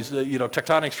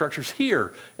tectonic structures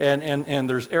here, and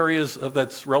there's areas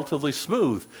that's relatively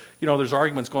smooth. There's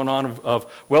arguments going on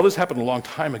of well, this happened a long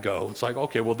time ago. It's like,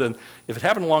 okay, well then, if it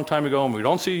happened a long time ago and we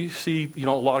don't see a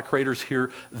lot of craters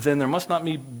here, then there must not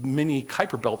be many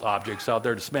Kuiper Belt objects out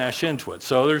there to smash into it.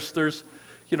 So there's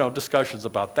discussions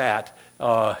about that.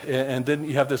 And then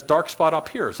you have this dark spot up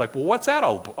here. It's like, well, what's that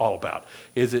all about?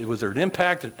 Was there an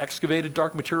impact, an excavated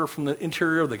dark material from the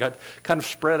interior that got kind of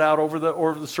spread out over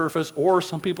the surface? Or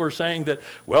some people are saying that,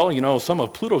 well, some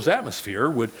of Pluto's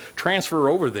atmosphere would transfer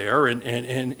over there,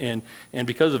 and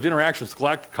because of interactions with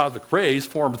galactic cosmic rays,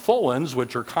 form tholins,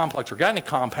 which are complex organic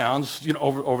compounds,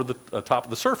 over the top of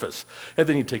the surface. And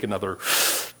then you take another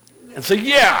and say,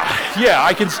 yeah,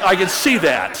 I can see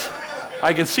that.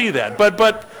 I can see that,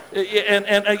 but again,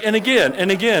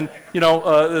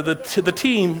 the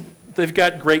team, they've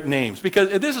got great names,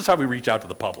 because this is how we reach out to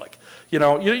the public. You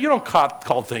don't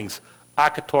call things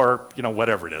Akator,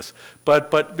 whatever it is,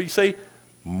 but you say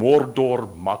Mordor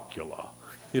Macula.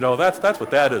 That's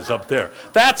what that is up there.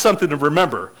 That's something to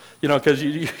remember. Because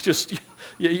you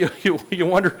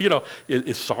wonder,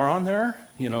 is Sauron there?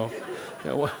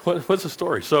 What's the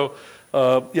story? So.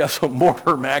 So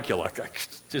Mordor Macula,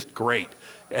 just great.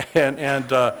 And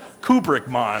Kubrick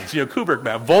Mons, Kubrick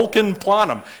Man, Vulcan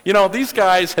Planum. These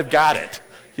guys have got it.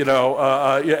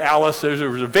 Alice, there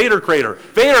was a Vader crater.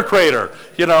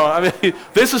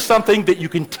 This is something that you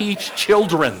can teach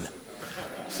children.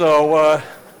 So,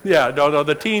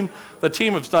 the team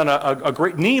has done a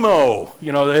great, Nemo,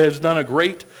 has done a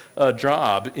great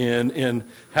job in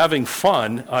having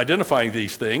fun identifying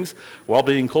these things while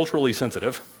being culturally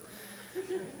sensitive.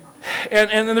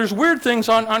 And there's weird things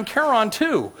on Charon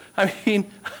too.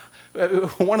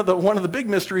 One of the big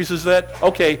mysteries is that,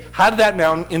 okay, how did that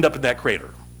mountain end up in that crater?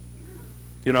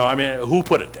 Who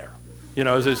put it there?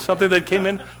 Is it something that came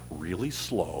in really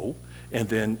slow and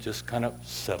then just kind of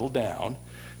settle down.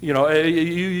 You know,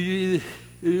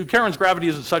 Charon's gravity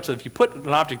isn't such that if you put an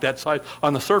object that size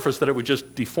on the surface that it would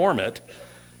just deform it.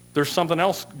 There's something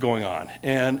else going on,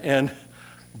 and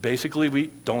basically we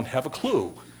don't have a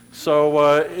clue. So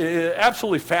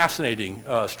absolutely fascinating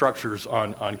structures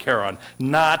on Charon,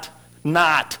 not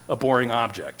a boring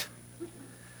object.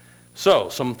 So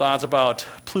some thoughts about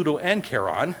Pluto and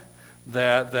Charon,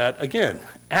 that again,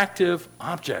 active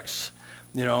objects,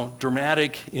 you know,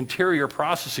 dramatic interior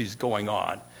processes going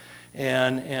on.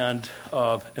 And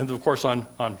of course on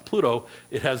Pluto,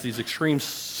 it has these extreme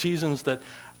seasons that,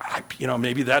 you know,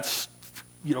 maybe that's,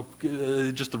 you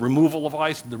know, just the removal of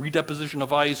ice, the redeposition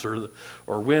of ice, or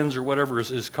winds or whatever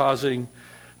is causing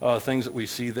things that we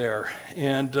see there.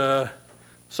 And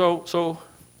so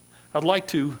I'd like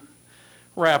to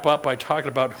wrap up by talking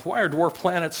about why are dwarf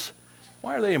planets,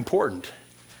 why are they important?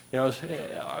 You know,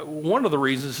 one of the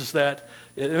reasons is that,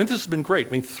 and this has been great. I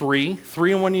mean, three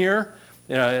in 1 year.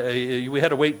 We had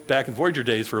to wait back in Voyager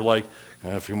days for like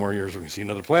a few more years we can see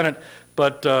another planet.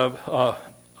 But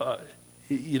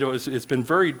you know, it's been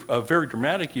a very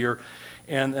dramatic year.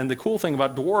 And the cool thing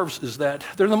about dwarves is that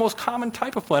they're the most common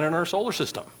type of planet in our solar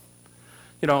system.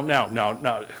 You know,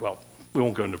 now, well, we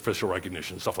won't go into facial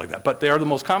recognition and stuff like that, but they are the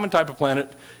most common type of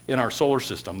planet in our solar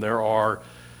system. There are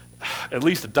at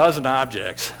least a dozen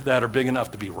objects that are big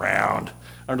enough to be round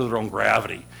under their own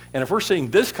gravity. And if we're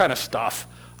seeing this kind of stuff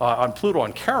on Pluto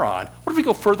and Charon, what if we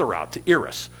go further out to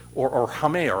Eris or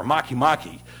Haumea or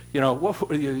Makemake? You know,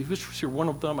 who's one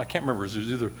of them? I can't remember. It was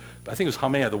either, I think it was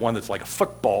Haumea, the one that's like a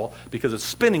football because it's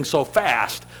spinning so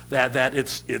fast that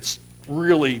it's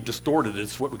really distorted.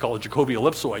 It's what we call a Jacobi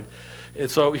ellipsoid. And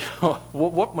so, you know,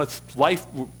 what must life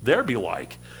there be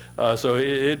like? So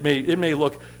it may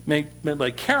make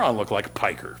like Charon look like a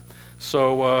piker.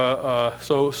 So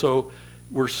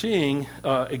we're seeing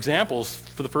examples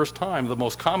for the first time of the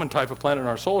most common type of planet in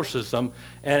our solar system,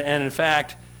 and in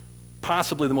fact,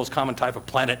 possibly the most common type of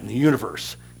planet in the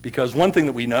universe. Because one thing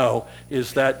that we know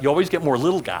is that you always get more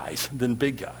little guys than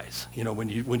big guys, you know, when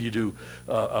you do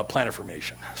planet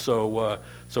formation. So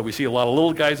we see a lot of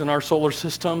little guys in our solar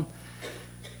system.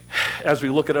 As we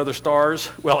look at other stars,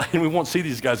 well, and we won't see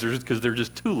these guys because they're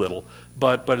just too little,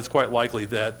 but it's quite likely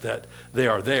that they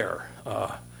are there,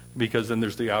 because then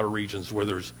there's the outer regions where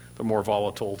there's the more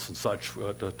volatiles and such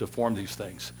to form these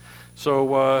things.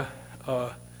 So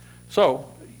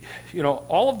you know,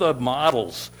 all of the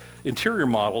models, interior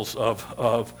models of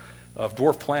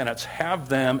dwarf planets, have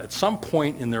them at some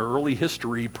point in their early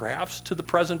history, perhaps to the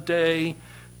present day,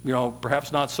 you know,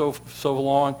 perhaps not so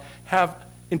long, have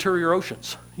interior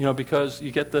oceans, you know, because you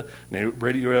get the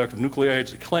radioactive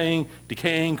nuclides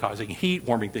decaying, causing heat,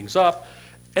 warming things up,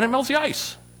 and it melts the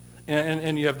ice.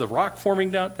 And you have the rock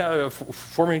forming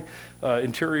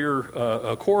interior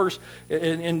cores,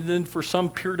 and then for some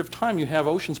period of time you have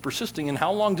oceans persisting. And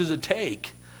how long does it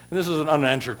take? And this is an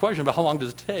unanswered question, but how long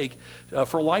does it take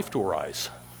for life to arise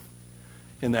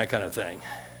in that kind of thing?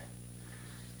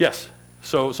 Yes.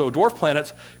 So dwarf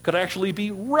planets could actually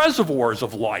be reservoirs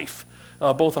of life,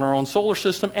 both in our own solar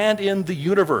system and in the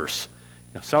universe.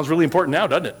 Sounds really important now,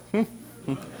 doesn't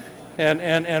it?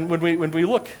 And when we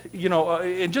look, you know,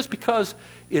 and just because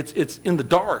it's in the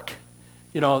dark,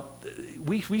 you know,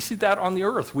 we see that on the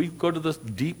Earth. We go to the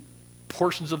deep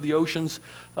portions of the oceans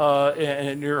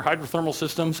and near hydrothermal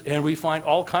systems, and we find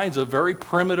all kinds of very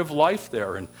primitive life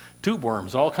there, and tube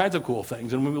worms, all kinds of cool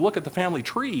things. And when we look at the family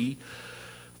tree,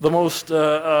 the most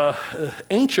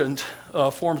ancient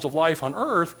forms of life on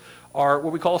Earth are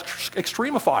what we call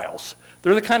extremophiles.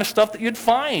 They're the kind of stuff that you'd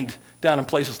find down in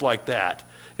places like that.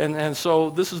 And so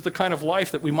this is the kind of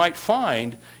life that we might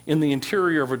find in the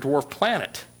interior of a dwarf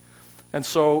planet. And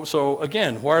so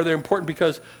again, why are they important?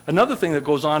 Because another thing that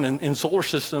goes on in solar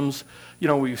systems, you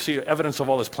know, we see evidence of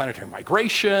all this planetary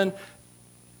migration.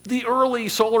 The early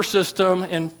solar system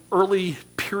and early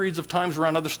periods of times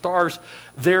around other stars,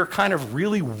 they're kind of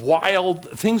really wild.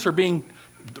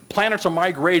 Planets are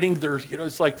migrating. You know,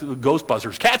 it's like the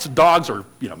Ghostbusters. Cats and dogs are,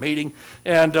 you know, mating,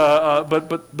 and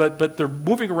but they're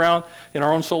moving around in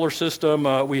our own solar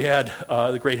system. We had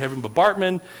the Great Heavenly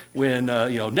Bombardment when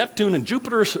you know, Neptune and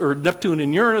Jupiter, or Neptune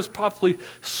and Uranus, probably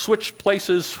switched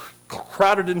places,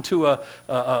 crowded into a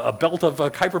belt of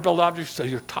Kuiper belt objects. So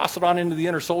you toss it on into the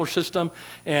inner solar system,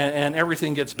 and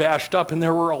everything gets bashed up. And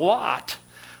there were a lot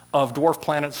of dwarf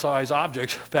planet-sized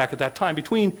objects back at that time.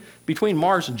 Between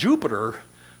Mars and Jupiter,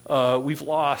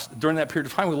 during that period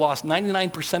of time, we lost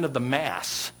 99% of the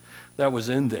mass that was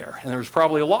in there. And there was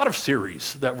probably a lot of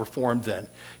series that were formed then.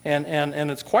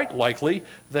 And it's quite likely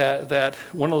that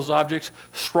one of those objects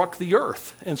struck the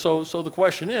Earth. And so the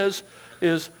question is,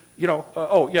 you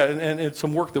and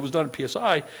some work that was done at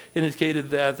PSI indicated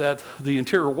that the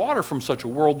interior water from such a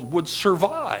world would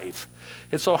survive.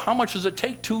 And so how much does it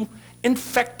take to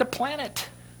infect the planet?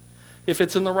 If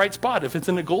it's in the right spot, if it's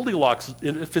in a Goldilocks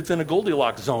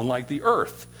zone like the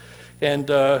Earth. And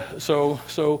so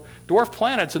dwarf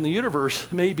planets in the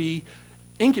universe may be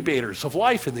incubators of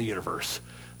life in the universe.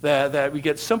 That we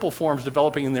get simple forms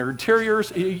developing in their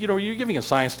interiors. You're giving a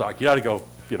science talk. You got to go,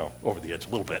 over the edge a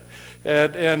little bit.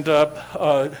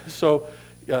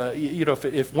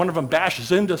 If one of them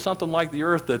bashes into something like the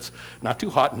Earth that's not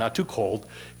too hot and not too cold,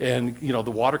 and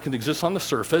the water can exist on the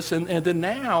surface, and then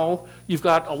now you've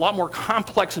got a lot more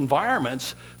complex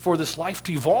environments for this life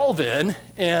to evolve in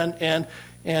and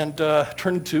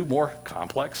turn into more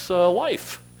complex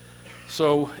life.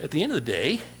 So at the end of the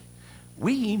day,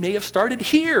 we may have started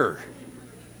here.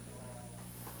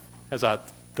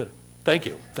 Thank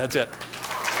you. That's it.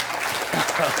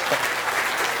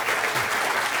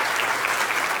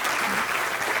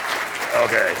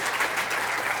 Okay.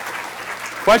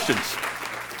 Questions?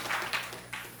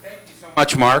 Thank you so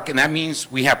much, Mark. And that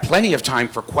means we have plenty of time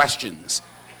for questions.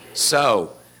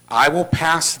 So I will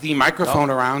pass the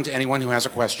microphone around to anyone who has a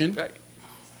question. Okay.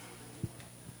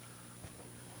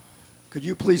 Could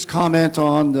you please comment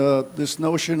on this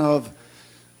notion of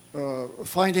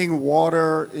finding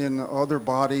water in other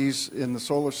bodies in the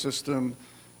solar system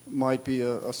might be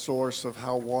a source of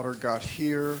how water got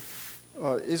here?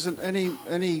 Isn't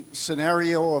any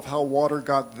scenario of how water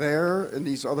got there in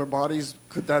these other bodies,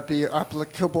 could that be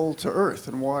applicable to Earth?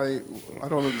 And why? I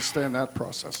don't understand that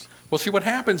process. Well, see, what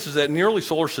happens is that in the early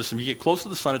solar system, you get close to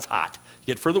the sun, it's hot. You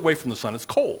get further away from the sun, it's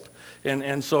cold.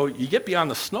 And so you get beyond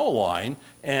the snow line,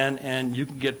 and you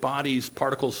can get bodies,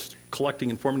 particles collecting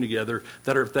and forming together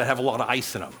that have a lot of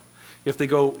ice in them. If they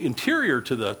go interior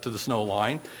to the snow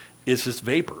line, it's just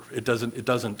vapor. It doesn't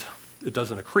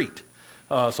accrete.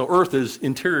 So Earth is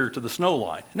interior to the snow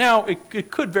line. Now, it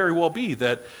could very well be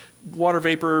that water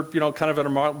vapor, kind of at a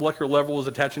molecular level, was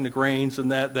attaching to grains,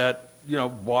 and that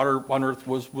water on Earth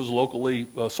was locally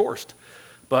sourced.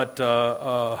 But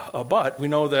we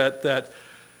know that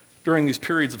during these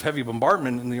periods of heavy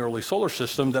bombardment in the early solar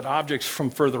system, that objects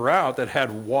from further out that had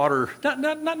water,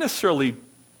 not necessarily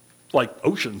like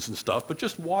oceans and stuff, but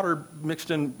just water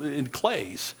mixed in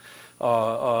clays,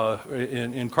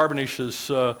 in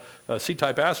carbonaceous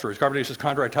C-type asteroids, carbonaceous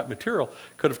chondrite-type material,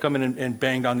 could have come in and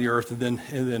banged on the Earth, and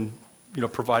then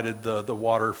provided the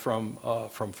water from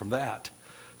that.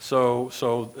 So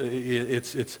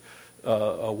it's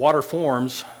water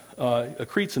forms,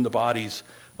 accretes into bodies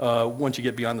once you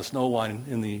get beyond the snow line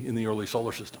in the early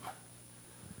solar system.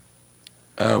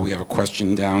 We have a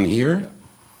question down here.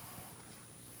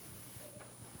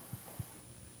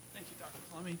 Thank you, Dr.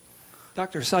 Fleming.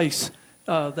 Dr. Sykes,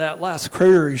 that last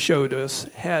crater you showed us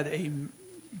had a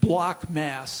block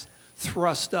mass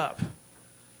thrust up.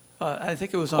 I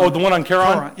think it was on... Oh, the one on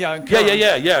Charon? Yeah, on Charon.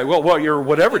 Yeah. Well,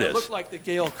 whatever it is. It looked like the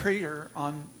Gale crater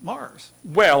on Mars.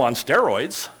 Well, on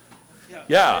steroids.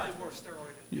 Yeah. More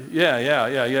steroidal.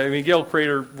 Yeah. I mean, Gale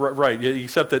crater, right?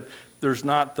 Except that there's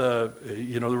not there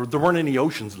weren't any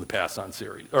oceans in the past on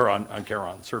Ceres or on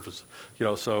Charon surface.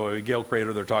 So a Gale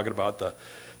crater, they're talking about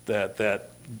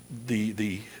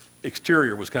the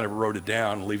exterior was kind of eroded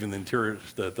down, leaving the interior,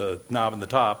 the knob and the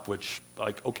top, which,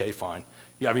 okay, fine.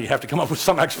 Yeah, I mean, you have to come up with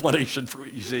some explanation for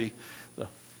what you see. So,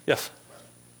 yes?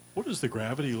 What is the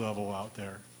gravity level out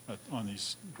there on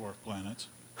these dwarf planets?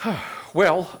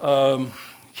 Well,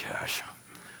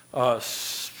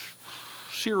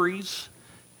 Ceres,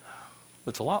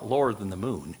 it's a lot lower than the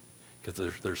moon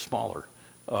because they're smaller.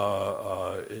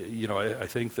 I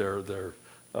think their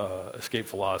escape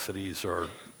velocities are,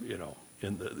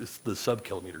 in the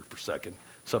sub-kilometers per second,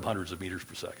 sub-hundreds of meters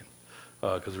per second,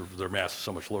 because their mass is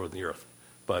so much lower than the Earth.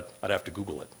 But I'd have to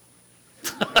Google it.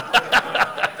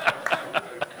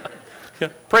 Yeah,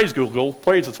 praise Google.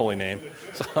 Praise its holy name.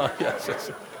 So,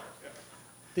 yes.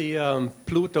 The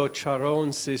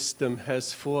Pluto-Charon system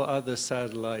has 4 other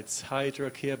satellites,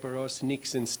 Hydra, Kerberos,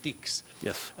 Nix, and Styx.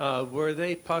 Yes. Were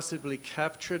they possibly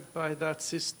captured by that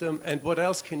system? And what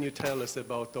else can you tell us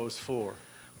about those 4?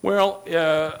 Well,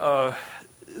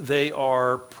 they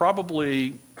are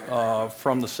probably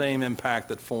from the same impact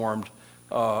that formed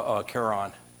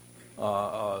Charon.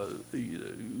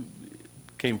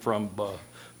 Came from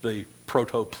the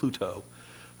proto-Pluto.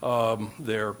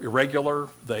 They're irregular.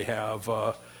 They have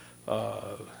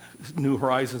New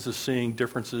Horizons is seeing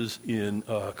differences in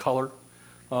color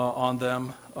on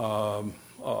them.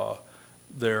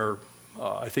 They're,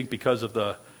 I think, because of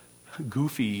the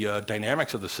goofy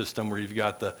dynamics of the system where you've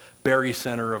got the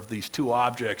barycenter of these two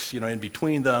objects, in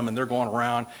between them, and they're going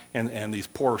around, and these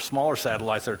poor smaller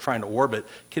satellites that are trying to orbit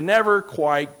can never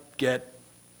quite get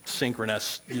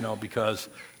synchronous, because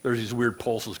there's these weird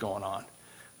pulses going on.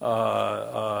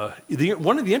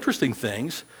 One of the interesting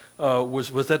things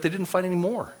was that they didn't find any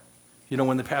more,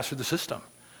 when they passed through the system.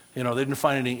 They didn't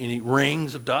find any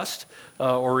rings of dust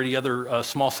or any other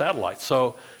small satellites.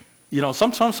 So,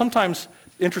 sometimes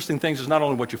interesting things is not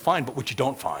only what you find, but what you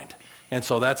don't find. And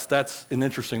so that's an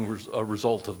interesting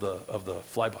result of the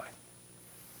flyby.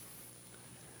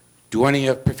 Do any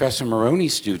of Professor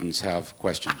Maroney's students have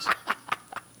questions?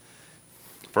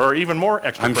 For even more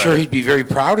extra I'm credit. sure he'd be very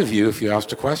proud of you if you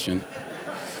asked a question.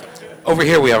 Over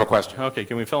here we have a question. Okay,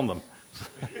 can we film them?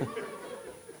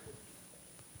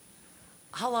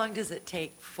 How long does it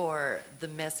take for the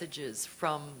messages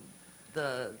from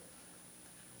the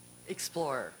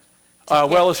Explorer?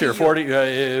 Well, let's hear.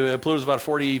 Pluto's about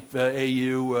 40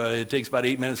 AU. It takes about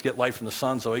 8 minutes to get light from the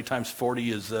sun, so 8 times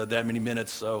 40 is that many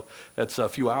minutes. So that's a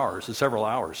few hours. It's several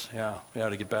hours, to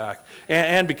get back.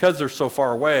 And because they're so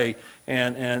far away,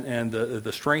 and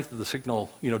the strength of the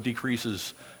signal,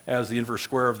 decreases as the inverse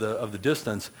square of the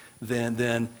distance,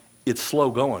 then it's slow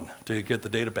going to get the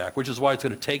data back, which is why it's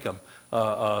going to take them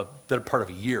that part of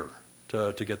a year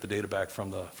to get the data back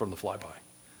from the flyby,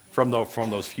 from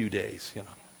those few days,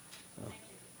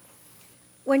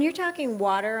 When you're talking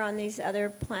water on these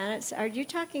other planets, are you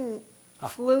talking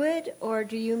fluid, or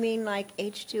do you mean like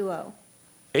H2O?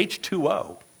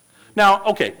 H2O. Now,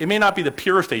 okay, it may not be the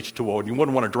purest H2O, and you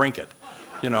wouldn't want to drink it,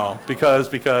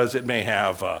 because it may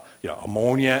have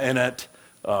ammonia in it,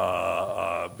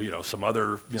 some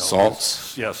other Salts.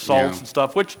 salts Yeah. and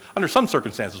stuff, which under some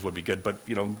circumstances would be good, but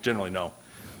generally no.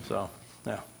 So,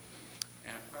 yeah.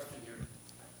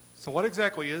 So what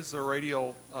exactly is the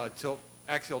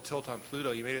axial tilt on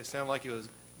Pluto? You made it sound like it was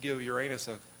give Uranus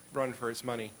a run for its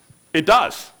money. It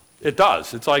does. It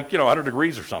does. It's like 100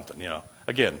 degrees or something.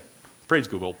 Again, praise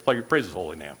Google, praise His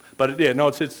holy name. But it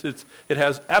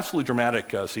has absolutely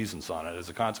dramatic seasons on it as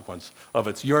a consequence of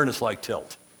its Uranus-like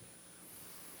tilt.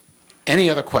 Any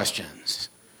other questions?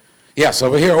 Yes,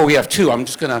 over here. Oh, we have two. I'm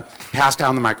just going to pass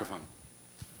down the microphone.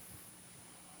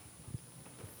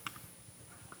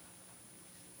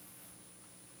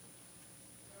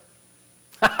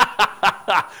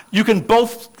 You can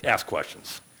both ask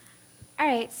questions. All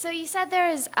right, so you said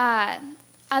there's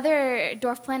other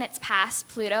dwarf planets past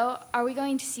Pluto. Are we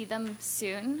going to see them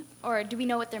soon, or do we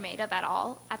know what they're made of at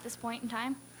all at this point in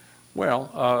time?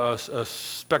 Well,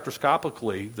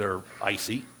 spectroscopically, they're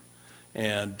icy,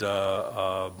 and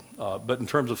but in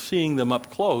terms of seeing them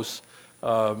up close,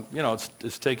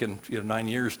 it's taken 9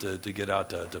 years to get out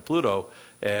to Pluto,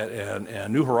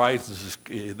 and New Horizons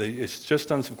it's just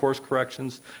done some course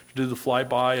corrections to do the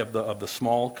flyby of the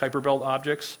small Kuiper Belt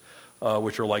objects,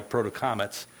 which are like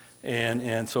protocomets,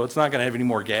 and so it's not going to have any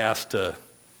more gas to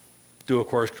do a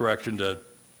course correction to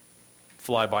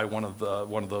fly by one of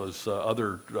those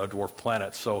other dwarf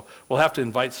planets. So we'll have to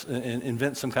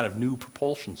invent some kind of new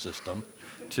propulsion system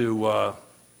to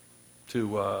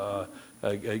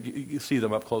see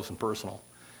them up close and personal.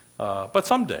 But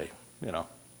someday,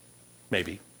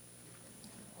 maybe.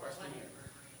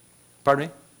 Pardon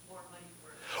me?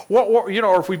 Well,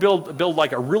 or if we build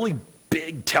like a really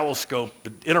big telescope,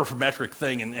 interferometric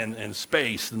thing in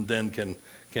space, and then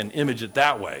can image it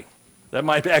that way. That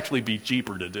might actually be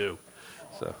cheaper to do.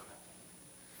 So.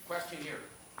 Question here.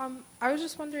 I was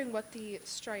just wondering what the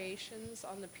striations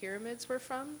on the pyramids were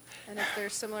from, and if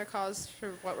there's similar cause for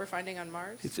what we're finding on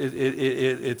Mars.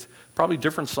 It's probably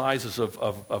different sizes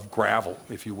of gravel,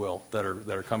 if you will, that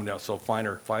are coming down. So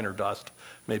finer dust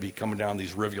maybe coming down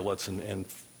these rivulets and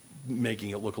making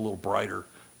it look a little brighter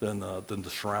than the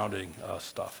surrounding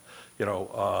stuff.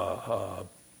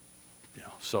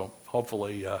 So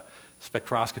hopefully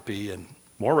spectroscopy and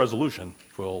more resolution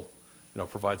will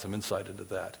provide some insight into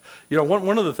that.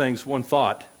 One of the things, one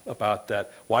thought about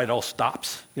that, why it all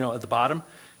stops, at the bottom,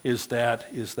 is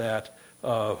that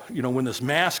when this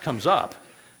mass comes up,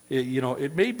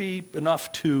 it may be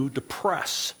enough to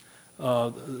depress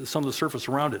some of the surface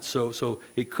around it. So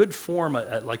it could form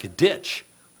like a ditch,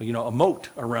 a moat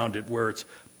around it where it's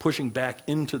pushing back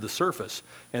into the surface,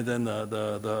 and then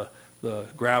the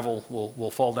gravel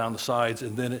will fall down the sides,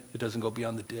 and then it doesn't go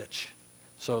beyond the ditch.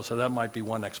 So that might be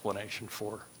one explanation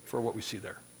for what we see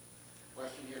there.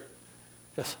 Question here.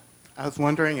 Yes. I was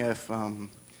wondering if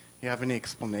you have any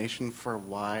explanation for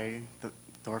why the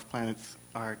dwarf planets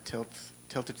are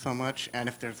tilted so much, and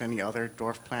if there's any other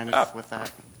dwarf planets with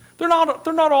that. They're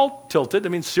not all tilted. I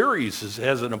mean, Ceres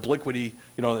has an obliquity,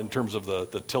 in terms of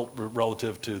the tilt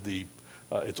relative to the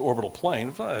its orbital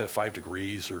plane, 5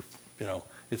 degrees, or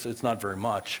it's not very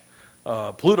much.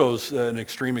 Pluto's an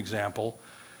extreme example,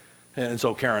 and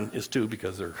so Charon is too,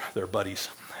 because they're buddies.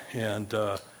 And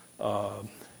I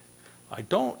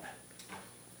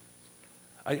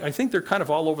think they're kind of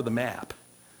all over the map.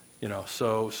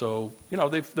 So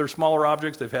they're smaller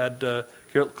objects. They've had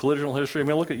collisional history. I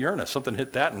mean, look at Uranus. Something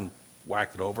hit that and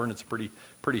whacked it over, and it's a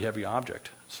pretty heavy object.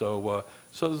 So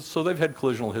they've had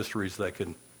collisional histories that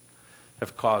can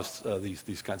have caused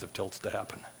these kinds of tilts to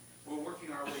happen. We're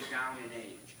working our way down in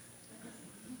age.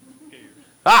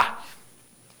 Ah!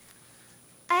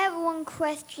 I have one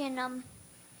question.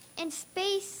 In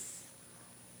space,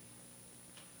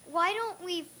 why don't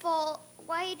we fall?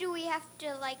 Why do we have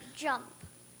to jump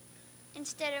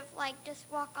instead of just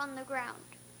walk on the ground?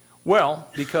 Well,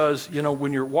 because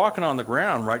when you're walking on the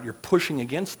ground, right, you're pushing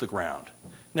against the ground.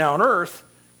 Now on Earth,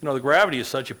 the gravity is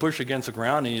such you push against the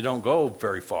ground and you don't go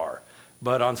very far.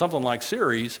 But on something like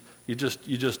Ceres, you just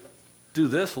do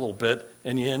this a little bit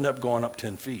and you end up going up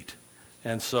 10 feet.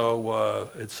 And so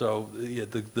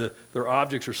their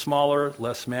objects are smaller,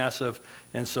 less massive,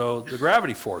 and so the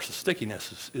gravity force, the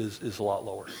stickiness is a lot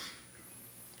lower.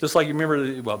 Just like you remember,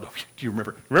 do you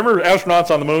remember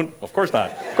astronauts on the moon? Of course not.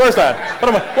 Of course not.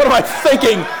 What am I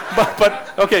thinking?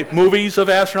 But okay, movies of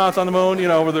astronauts on the moon,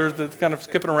 where they're kind of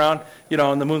skipping around,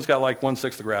 and the moon's got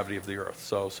 1/6 the gravity of the Earth.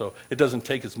 So it doesn't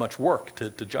take as much work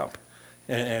to jump.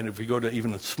 And if we go to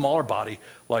even a smaller body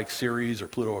like Ceres or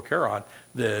Pluto or Charon,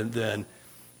 then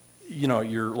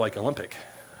you're like Olympic.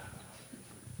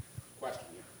 Question.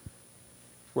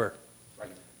 Where?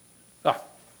 Right. Ah.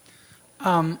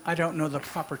 I don't know the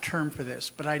proper term for this,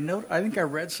 but I think I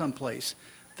read someplace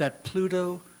that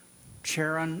Pluto,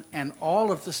 Charon, and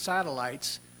all of the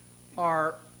satellites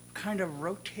are kind of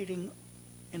rotating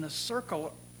in a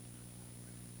circle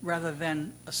rather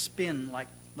than a spin like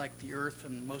the Earth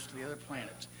and most of the other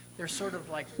planets. They're sort of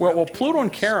like... Well, Pluto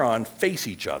and Charon face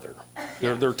each other.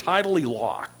 They're tidally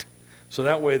locked. So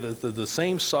that way the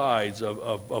same sides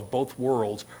of both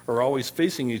worlds are always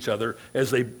facing each other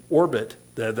as they orbit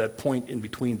that point in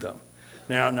between them.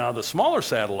 Now the smaller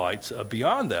satellites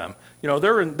beyond them,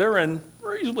 they're in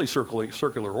reasonably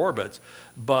circular orbits,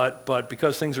 but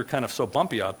because things are kind of so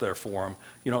bumpy out there for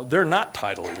them, they're not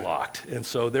tidally locked, and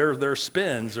so their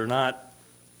spins are not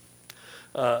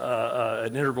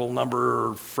an integral number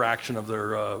or fraction of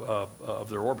their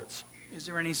orbits. Is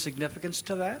there any significance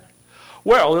to that?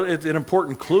 Well, it's an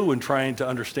important clue in trying to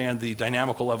understand the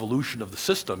dynamical evolution of the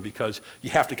system, because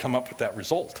you have to come up with that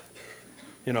result.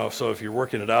 So if you're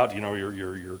working it out,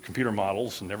 your computer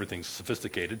models and everything's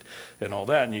sophisticated and all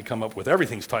that, and you come up with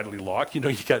everything's tidally locked,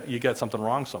 you got something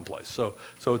wrong someplace. So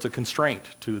it's a constraint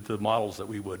to the models that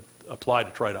we would apply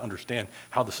to try to understand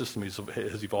how the system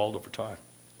has evolved over time.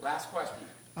 Last question.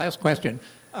 Last question.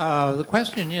 The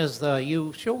question is,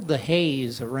 you showed the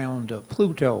haze around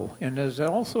Pluto, and is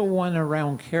there also one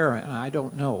around Charon? I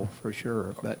don't know for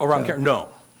sure. But around Charon? No.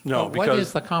 What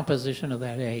is the composition of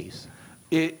that haze?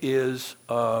 It is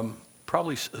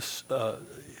probably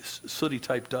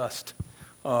sooty-type dust.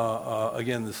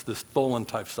 Again, this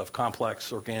tholin-type stuff,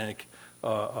 complex organic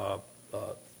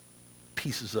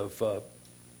pieces of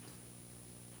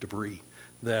debris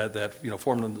that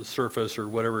formed on the surface or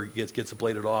whatever gets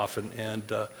ablated off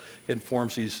and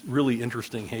forms these really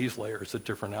interesting haze layers at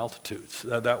different altitudes.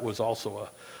 That was also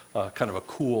a kind of a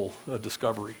cool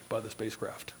discovery by the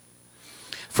spacecraft.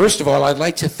 First of all, I'd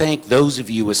like to thank those of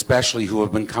you especially who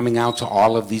have been coming out to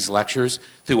all of these lectures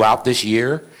throughout this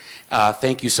year.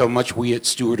 Thank you so much. We at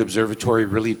Stewart Observatory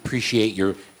really appreciate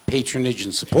your patronage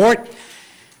and support.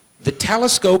 The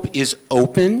telescope is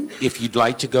open if you'd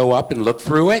like to go up and look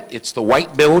through it. It's the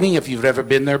white building, if you've ever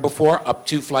been there before, up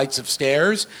 2 flights of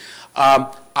stairs.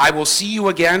 I will see you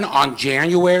again on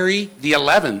January the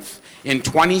 11th in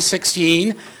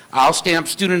 2016. I'll stamp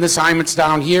student assignments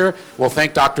down here. We'll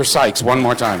thank Dr. Sykes one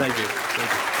more time. Thank you.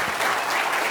 Thank you.